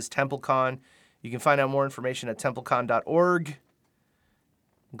week is TempleCon. You can find out more information at templecon.org,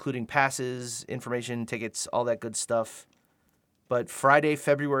 including passes, information, tickets, all that good stuff. But Friday,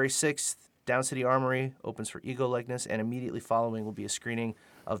 February 6th, Down City Armory opens for Ego Likeness, and immediately following will be a screening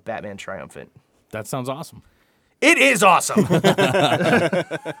of Batman Triumphant. That sounds awesome. It is awesome.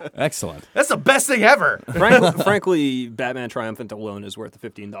 Excellent. That's the best thing ever. Frankly, Batman Triumphant alone is worth the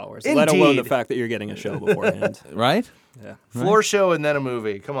 $15. Let alone the Indeed. fact that you're getting a show beforehand. Right? Yeah. Floor show and then a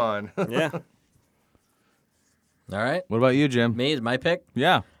movie. Come on. Yeah. All right. What about you, Jim? Me is my pick.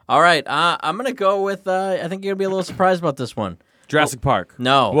 Yeah. All right. I'm gonna go with. I think you're gonna be a little surprised about this one. Jurassic Park.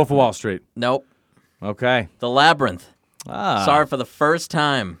 No. Wolf of Wall Street. Nope. Okay. The Labyrinth. Ah. Saw it for the first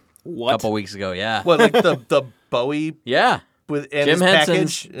time What? a couple weeks ago. Yeah. What, like the Bowie Yeah. with and Jim his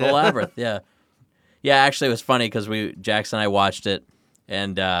Henson's package? The Labyrinth. Yeah. Yeah. Actually, it was funny because Jax and I watched it,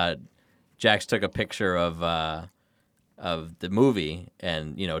 and Jax took a picture of the movie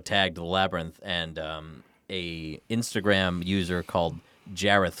and tagged The Labyrinth, and a Instagram user called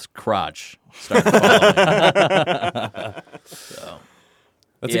Jareth's Crotch started following. So.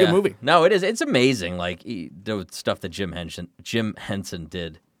 That's a good movie. No, it is. It's amazing. Like the stuff that Jim Henson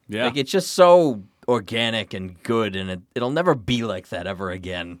did. Yeah. Like it's just so organic and good, and it'll never be like that ever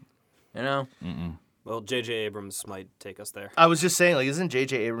again. You know? Well, J.J. Abrams might take us there. I was just saying, like, isn't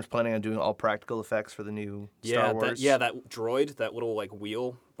J.J. Abrams planning on doing all practical effects for the new Star Wars? That droid, that little like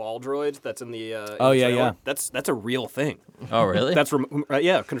wheel ball droid that's in the. Oh, yeah, trailer, yeah. That's a real thing. Oh, really? That's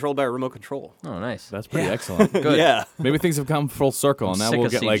controlled by a remote control. oh, nice. That's pretty excellent. Good. Yeah. Maybe things have come full circle, and now sick we'll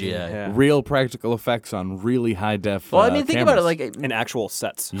of get like CGI. Yeah. real practical effects on really high def. Well, I mean, think about it. cameras. Like In actual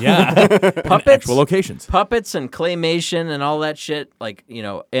sets. yeah, puppets, actual locations. puppets, and claymation, and all that shit. Like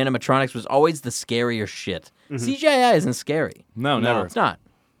animatronics was always the scarier shit. CGI isn't scary. No, never. It's not.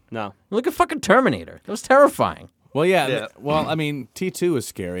 No. Look at fucking Terminator. That was terrifying. Well, yeah. Yeah. Well, I mean, T2 is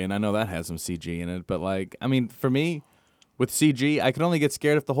scary, and I know that has some CG in it. But like, I mean, for me, with CG, I can only get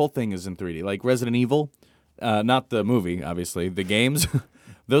scared if the whole thing is in 3D. Like Resident Evil, not the movie, obviously. The games,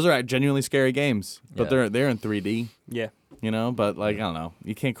 those are genuinely scary games, but Yeah. they're in 3D. Yeah. But like, I don't know,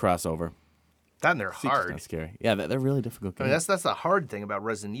 you can't cross over. That and they're CG's hard. not scary. Yeah, they're really difficult I games. mean, that's the hard thing about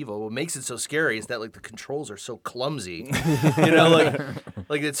Resident Evil. What makes it so scary is that like the controls are so clumsy.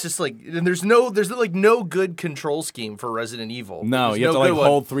 Like it's just like and there's like no good control scheme for Resident Evil. no, There's you have to no like good one.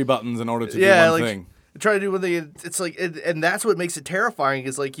 hold 3 buttons in order to do Yeah, one like thing. trying to do with it's like, and that's what makes it terrifying.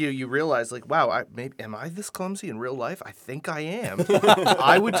 Is like you realize like, wow, am I this clumsy in real life? I think I am.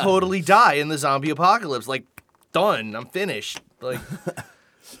 I would totally die in the zombie apocalypse. Like, done. I'm finished. Like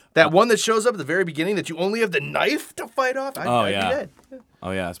that one that shows up at the very beginning that you only have the knife to fight off. I'd be dead.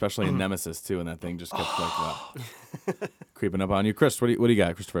 Oh yeah, especially in Nemesis too, and that thing just kept creeping up on you. Chris, what do you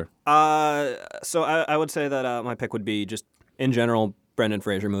got, Christopher? So I would say that my pick would be just in general Brendan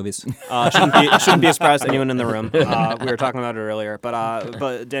Fraser movies. Shouldn't be a surprise to anyone in the room. We were talking about it earlier,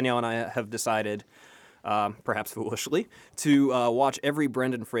 but Danielle and I have decided, perhaps foolishly, to watch every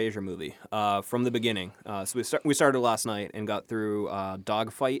Brendan Fraser movie from the beginning. So we started last night and got through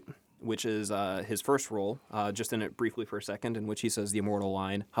Dogfight, which is his first role, just in it briefly for a second, in which he says the immortal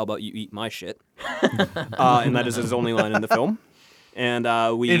line, "How about you eat my shit?" And that is his only line in the film. And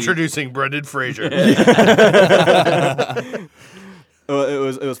we Introducing Brendan Fraser.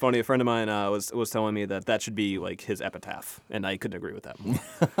 It was funny. A friend of mine was telling me that should be like his epitaph, and I couldn't agree with that more.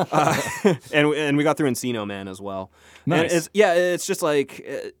 And we got through Encino Man as well. Nice. And it's just like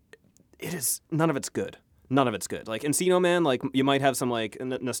it is. None of it's good. None of it's good. Like Encino Man, like you might have some like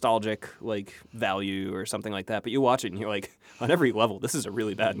nostalgic like value or something like that, but you watch it and you're like, on every level, this is a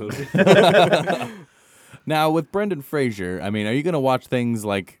really bad movie. Now with Brendan Fraser, I mean, are you gonna watch things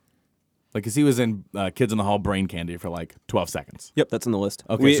like, because he was in Kids in the Hall Brain Candy for like 12 seconds? Yep, that's on the list.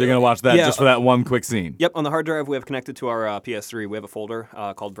 Okay, so you're gonna watch that just for that one quick scene. Yep, on the hard drive we have connected to our PS3. We have a folder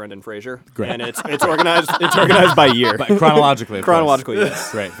called Brendan Fraser, Great. and it's organized by year, Chronologically. Of course. chronologically.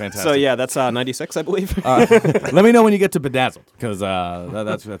 Yes. Great, fantastic. So yeah, that's 96, I believe. Let me know when you get to Bedazzled, because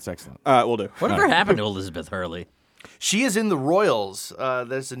that's excellent. We'll do. Whatever happened to Elizabeth Hurley? She is in The Royals.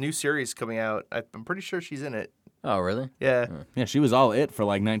 There's a new series coming out. I'm pretty sure she's in it. Oh, really? Yeah. Yeah, she was all it for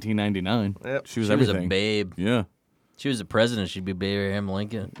like 1999. Yep. She was She was everything. a babe. Yeah. She was the president. She'd be Abraham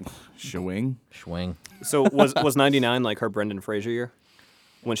Lincoln. Shwing. Schwing. So was 99 like her Brendan Fraser year,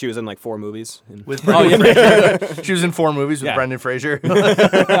 when she was in like 4 movies? With Brendan Fraser. She was in 4 movies with Yeah. Brendan Fraser.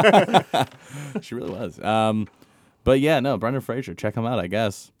 She really was. But yeah, no, Brendan Fraser, check him out, I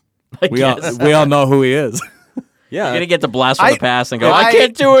guess. I We all guess. know who he is. Yeah. You're gonna get the blast from I- the past and go, I- I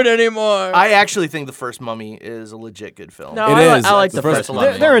can't do it anymore. I actually think the first Mummy is a legit good film. No, It I, is. I like The the first first one.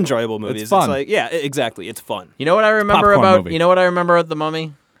 one. They're enjoyable movies. fun. It's like, yeah, exactly. It's fun. You know what I remember popcorn about? movie. You know what I remember about the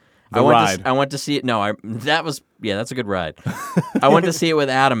Mummy? The ride. I went to see it. No, that's a good ride. I went to see it with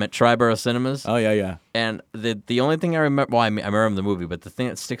Adam at Triborough Cinemas. Oh, yeah. And the only thing I remember, well, I remember the movie, but the thing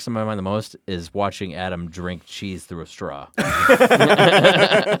that sticks in my mind the most is watching Adam drink cheese through a straw.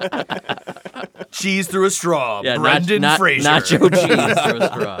 Cheese through a straw. Yeah, Brendan Fraser. Nacho cheese through a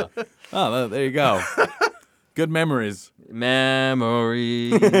straw. Oh, there you go. Good memories.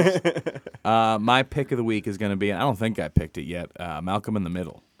 Memories. My pick of the week is going to be, I don't think I picked it yet, Malcolm in the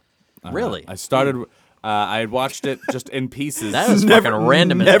Middle. Really? I started, I had watched it just in pieces. That is fucking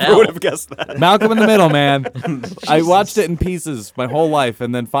random as Never hell. would have guessed that. Malcolm in the Middle, man. I watched it in pieces my whole life,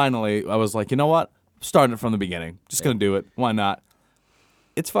 and then finally I was like, you know what? I'm starting it from the beginning. Just going to do it. Why not?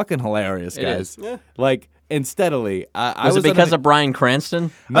 It's fucking hilarious, It guys. is. Yeah. Like, and steadily, I Was it was because of Bryan Cranston? I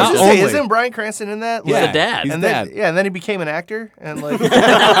was Not gonna say, only- isn't Bryan Cranston in that? He's Yeah, the dad. he's and dad. then and then he became an actor and like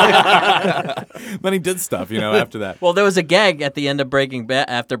Then he did stuff, after that. Well, there was a gag at the end of Breaking Bad.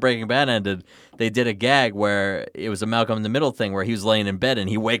 After Breaking Bad ended, they did a gag where it was a Malcolm in the Middle thing where he was laying in bed and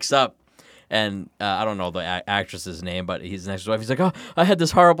he wakes up. And I don't know the actress's name, but he's next to his wife. He's like, "Oh, I had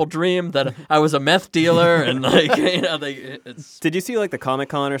this horrible dream that I was a meth dealer," and like, it's Did you see like the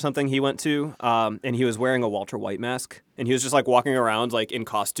Comic-Con or something he went to, and he was wearing a Walter White mask, and he was just like walking around like in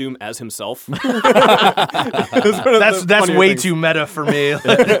costume as himself? that's way too meta for me.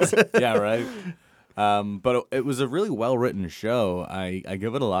 Yeah, right. But it was a really well-written show. I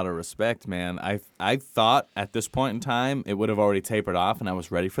give it a lot of respect, man. I thought at this point in time it would have already tapered off, and I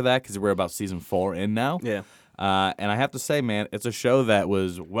was ready for that because we're about season 4 in now. Yeah. And I have to say, man, it's a show that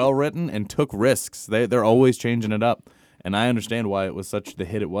was well-written and took risks. They're always changing it up, and I understand why it was such the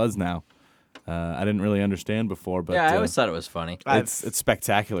hit it was now. I didn't really understand before, but yeah. I always thought it was funny. it's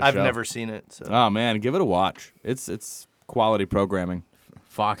spectacular. I've show. never seen it. So. Oh man, give it a watch. It's quality programming.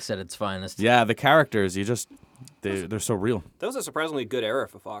 Fox at its finest. Yeah, the characters, they're so real. That was a surprisingly good era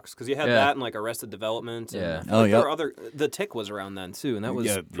for Fox because you had Yeah. that and like Arrested Development. And, Yeah. like, Oh, there yeah. were other. The Tick was around then too, and that was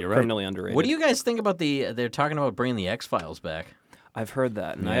Yeah, you're right. criminally underrated. What do you guys think about they're talking about bringing the X-Files back? I've heard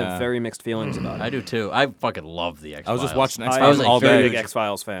that, and I Yeah. have very mixed feelings about it. I do too. I fucking love the X-Files. I was just watching I X-Files was a all a very day. big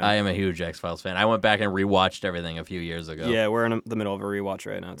X-Files fan. I am a huge X-Files fan. I went back and rewatched everything a few years ago. Yeah, we're in the middle of a rewatch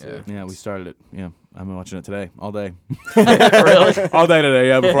right now too. Yeah, we started it. Yeah, I've been watching it today, all day. Really? All day today,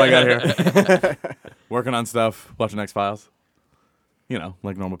 yeah, before I got here. Working on stuff, watching X-Files.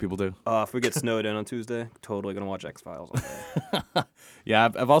 like normal people do. If we get snowed in on Tuesday, totally gonna watch X-Files all day. Yeah,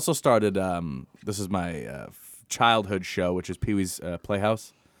 I've also started. This is my childhood show, which is Pee-wee's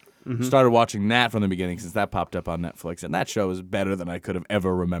Playhouse. Started watching that from the beginning since that popped up on Netflix, and that show is better than I could have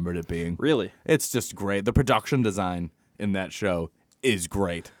ever remembered it being. Really? It's just great. The production design in that show is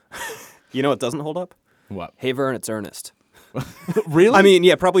great. You know what doesn't hold up? What? Hey Vern, it's Ernest. Really? I mean,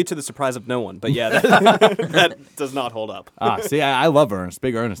 yeah, probably to the surprise of no one, but yeah, that does not hold up. See, I love Ernest.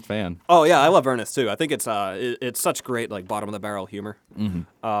 Big Ernest fan. Oh yeah, I love Ernest too. I think it's such great like bottom of the barrel humor.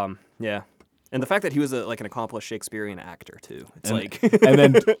 Yeah, and the fact that he was an accomplished Shakespearean actor too. It's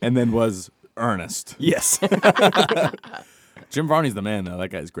and then was Ernest. yes, Jim Varney's the man though. That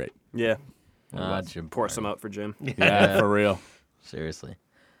guy's great. yeah. Jim Pour some out for Jim. Yeah, for real. Seriously.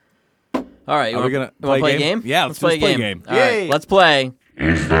 All right, Are we gonna you wanna play play a game? Yeah, let's play a game. All right, let's play.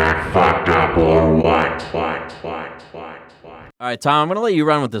 Is that fucked up or what? All right, Tom, I'm going to let you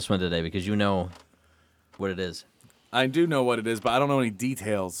run with this one today because you know what it is. I do know what it is, but I don't know any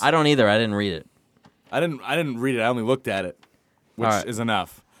details. I don't either. I didn't read it. I didn't read it. I only looked at it, which All right. is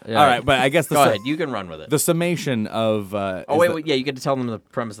enough. Yeah. All right, but I guess Go ahead. You can run with it. the summation of. wait. Yeah, you get to tell them the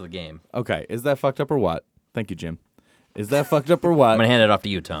premise of the game. Okay, is that fucked up or what? Thank you, Jim. Is that fucked up or what? I'm going to hand it off to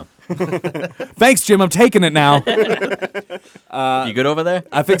you, Tom. Thanks, Jim. I'm taking it now. You good over there?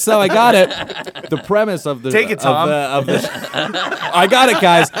 I think so. I got it. The premise of the Take it, Tom. I got it,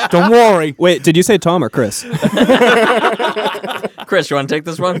 guys. Don't worry. Wait, did you say Tom or Chris? Chris, you want to take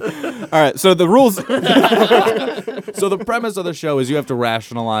this one? All right, so the rules. So the premise of the show is you have to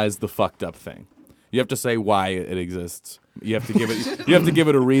rationalize the fucked up thing. You have to say why it exists. You have to give it. You have to give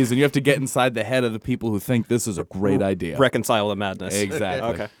it a reason. You have to get inside the head of the people who think this is a great idea. Reconcile the madness. Exactly.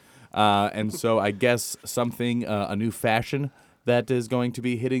 Okay. And so I guess something, a new fashion that is going to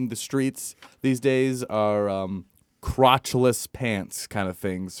be hitting the streets these days are crotchless pants kind of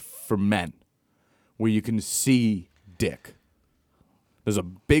things for men, where you can see dick. There's a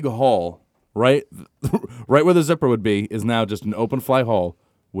big hole right where the zipper would be is now just an open fly hole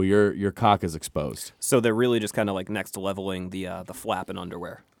where your cock is exposed. So they're really just kind of like next leveling the flap in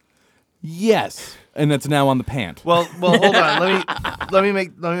underwear. Yes, and that's now on the pant. Well, hold on. Let me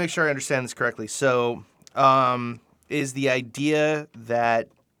make sure I understand this correctly. So, is the idea that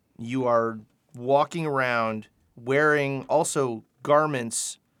you are walking around wearing also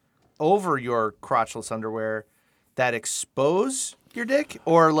garments over your crotchless underwear that expose your dick,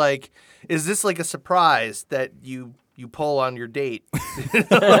 or like is this like a surprise that you pull on your date?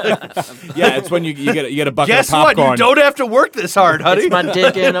 Yeah, it's when you get a bucket Guess of popcorn. what? You don't have to work this hard, honey. It's my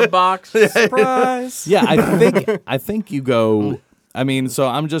dick in a box. Surprise. Yeah, I think you go. I mean, so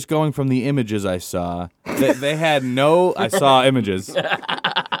I'm just going from the images I saw. They had no. I saw images.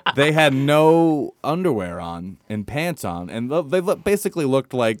 They had no underwear on and pants on, and they basically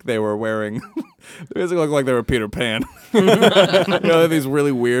looked like they were wearing. They basically looked like they were Peter Pan. They had these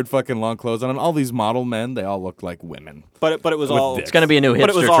really weird fucking long clothes on, and all these model men, they all looked like women. But it was all. dicks. It's going to be a new But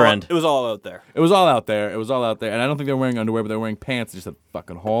it was hipster all. trend. It was all out there. It was all out there. And I don't think they were wearing underwear, but they were wearing pants that just had a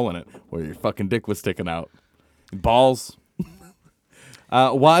fucking hole in it where your fucking dick was sticking out. Balls.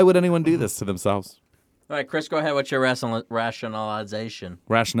 Why would anyone do this to themselves? All right, Chris, go ahead. What's your rationalization?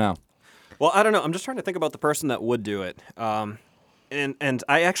 Rationale. Well, I don't know. I'm just trying to think about the person that would do it. And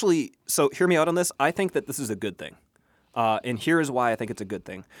I actually, so hear me out on this. I think that this is a good thing. And here is why I think it's a good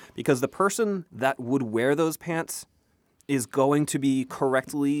thing. Because the person that would wear those pants is going to be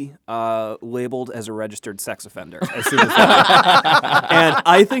correctly labeled as a registered sex offender as soon as that. And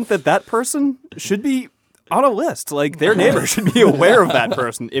I think that person should be on a list. Like, their neighbor should be aware of that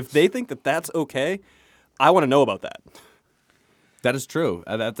person. If they think that that's okay, I want to know about that. That is true.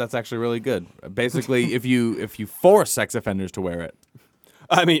 That's actually really good. Basically, if you force sex offenders to wear it.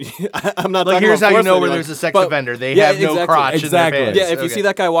 I mean, I'm not Like, talking here's about how you forcing know where anyone, there's a sex but- offender. They Yeah, have no exactly. crotch Exactly. in their pants. Yeah, if you see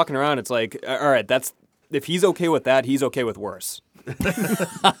that guy walking around, it's like, all right, if he's okay with that, he's okay with worse.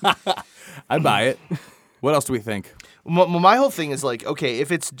 I buy it. What else do we think? My whole thing is like, okay,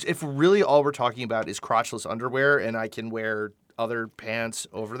 if really all we're talking about is crotchless underwear and I can wear other pants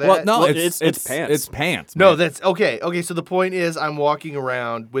over that. Well, no, Well, it's pants. It's pants. No, man. that's okay. Okay, so the point is I'm walking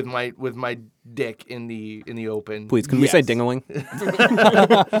around with my dick in the open. Please, can we say Yes. dingaling?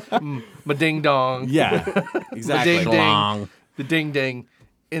 My ding dong. Yeah, exactly. ding. Long. The ding ding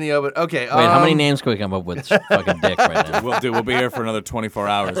in the open. Okay. Wait, how many names can we come up with? Fucking dick right now. We'll be here for another 24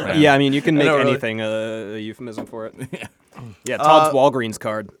 hours, man. Yeah, I mean, you can make know, really. anything a euphemism for it. Yeah, Todd's Walgreens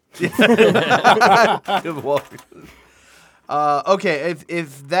card. Okay,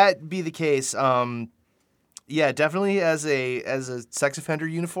 if that be the case, yeah, definitely as a sex offender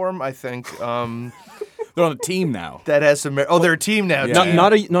uniform, I think. They're on a team now. That has some. They're a team now. Yeah. too.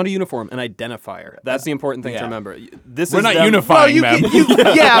 Not a uniform, an identifier. That's the important thing Yeah. to remember. This We're is not them- unifying them.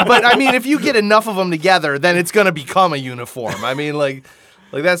 Yeah, but I mean, if you get enough of them together, then it's gonna become a uniform. I mean, like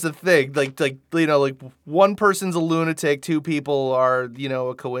that's the thing. Like one person's a lunatic, 2 people are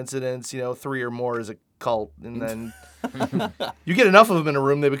a coincidence. 3 or more is a cult, and then you get enough of them in a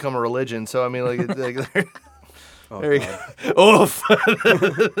room, they become a religion. So I mean, there you go. Oof.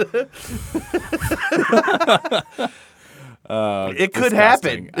 It could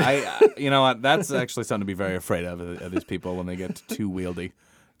Disgusting. happen. You know what? That's actually something to be very afraid of these people when they get too wieldy.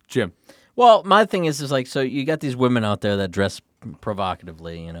 Jim. Well, my thing is like, so you got these women out there that dress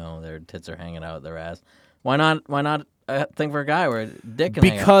provocatively, their tits are hanging out their ass. Why not a thing for a guy where a dick can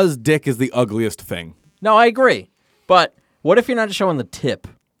hang out? Because dick is the ugliest thing. No, I agree. But what if you're not showing the tip?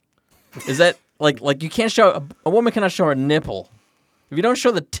 Is that like you can't show a woman cannot show her nipple? If you don't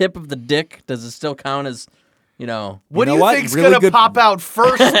show the tip of the dick, does it still count as What know do you what? think's Really gonna good- pop out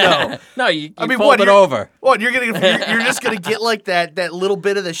first, though? No, you I mean, fold it you're- over. What you're just gonna get like that little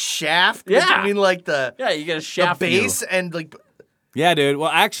bit of the shaft? Yeah. I mean, like the Yeah, you get a the shaft base view. and like Yeah, dude. Well,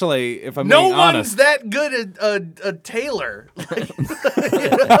 actually, if I'm no being one's honest, that good a tailor.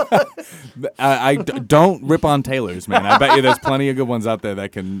 Don't rip on tailors, man. I bet you there's plenty of good ones out there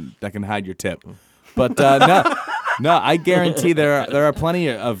that can hide your tip. But no, I guarantee there are plenty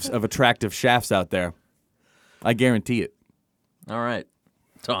of attractive shafts out there. I guarantee it. All right,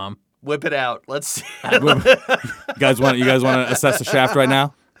 Tom. Whip it out. Let's see. You guys want to assess a shaft right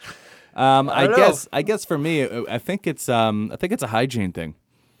now? I don't know. guess for me, I think it's a hygiene thing.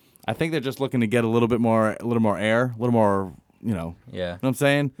 I think they're just looking to get a little more air, a little more, Yeah. You know what I'm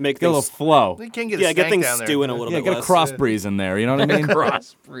saying? Make get a little things- flow. You can get a Yeah, get stank things down there. stewing a little Yeah, bit get a less. cross breeze in there. You know what I mean?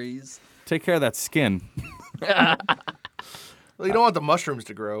 Cross breeze. Take care of that skin. Well, you don't want the mushrooms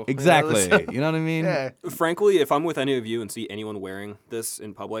to grow. Exactly. You know what I mean? Yeah. Frankly, if I'm with any of you and see anyone wearing this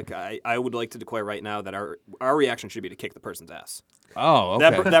in public, I would like to declare right now that our reaction should be to kick the person's ass. Oh,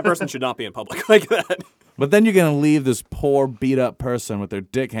 okay. That person should not be in public like that. But then you're gonna leave this poor beat up person with their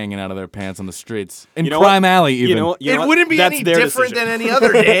dick hanging out of their pants on the streets in You know Crime what? Alley. Even You know It what? wouldn't be That's any their different decision. than any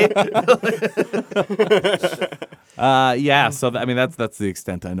other day. yeah. So that's the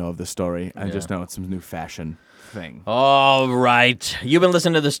extent I know of the story. I just know it's some new fashion thing. All right. You've been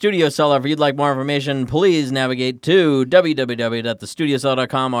listening to The Studio Cellar. If you'd like more information, please navigate to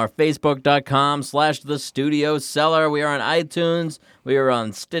www.thestudiocellar.com or facebook.com/The Studio Cellar. We are on iTunes. We are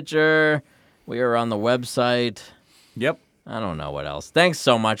on Stitcher. We are on the website. Yep. I don't know what else. Thanks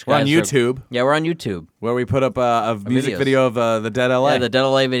so much, We're on guys. YouTube, Yeah, we're on YouTube. where we put up a music videos. video of the Dead LA. Yeah, the Dead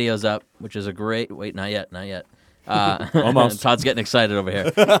LA video's up, which is a great... Wait, not yet. Almost. Todd's getting excited over here.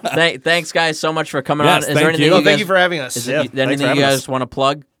 Thanks, guys, so much for coming Yes, on. Is thank there anything you. you Well, guys, Thank you for having us. is Yeah. there anything you guys want to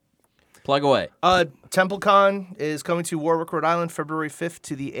plug? Plug away. TempleCon is coming to Warwick, Rhode Island, February 5th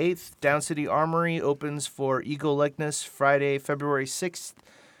to the 8th. Down City Armory opens for Ego Likeness Friday, February 6th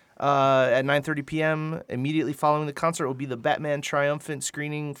at 9:30 p.m. Immediately following the concert will be the Batman Triumphant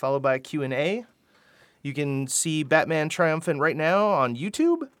screening, followed by a Q&A. You can see Batman Triumphant right now on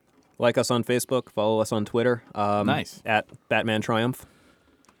YouTube. Like us on Facebook. Follow us on Twitter. Nice. At Batman Triumph.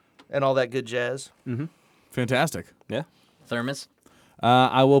 And all that good jazz. Fantastic. Yeah. Thermos.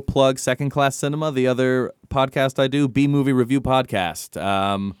 I will plug Second Class Cinema, the other podcast I do, B-Movie Review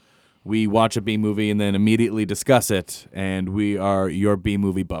Podcast. We watch a B-movie and then immediately discuss it, and we are your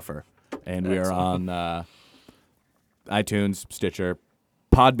B-movie buffer. And we are on iTunes, Stitcher.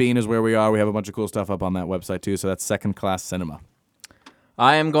 Podbean is where we are. We have a bunch of cool stuff up on that website, too, so that's Second Class Cinema.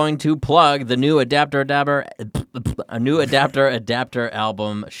 I am going to plug the new Adapter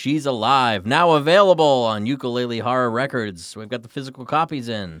album, She's Alive, now available on Ukulele Horror Records. We've got the physical copies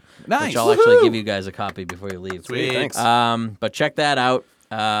in. Nice. Which I'll actually give you guys a copy before you leave. Sweet. Thanks. But check that out.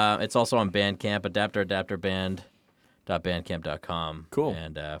 It's also on Bandcamp, adapteradapterband.bandcamp.com. Cool.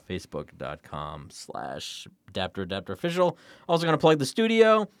 And facebook.com/adapteradapterofficial. Also going to plug the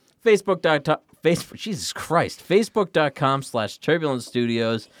studio. Facebook.com/Turbulent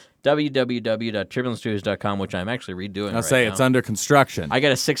Studios, www.turbulentstudios.com, which I'm actually redoing. I'll say now. it's under construction. I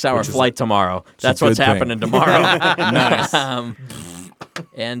got a 6-hour flight tomorrow. That's a what's good thing. happening tomorrow. Nice.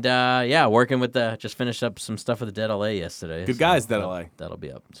 And working with just finished up some stuff with the Dead LA yesterday. Good guys, Dead LA. That'll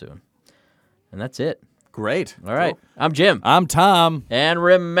be up soon. And that's it. Great. All right. I'm Jim. I'm Tom. And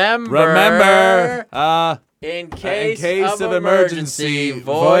remember, in case of emergency,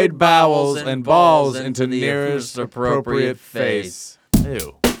 void bowels and balls into the nearest appropriate face.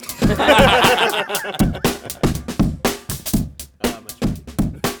 Ew.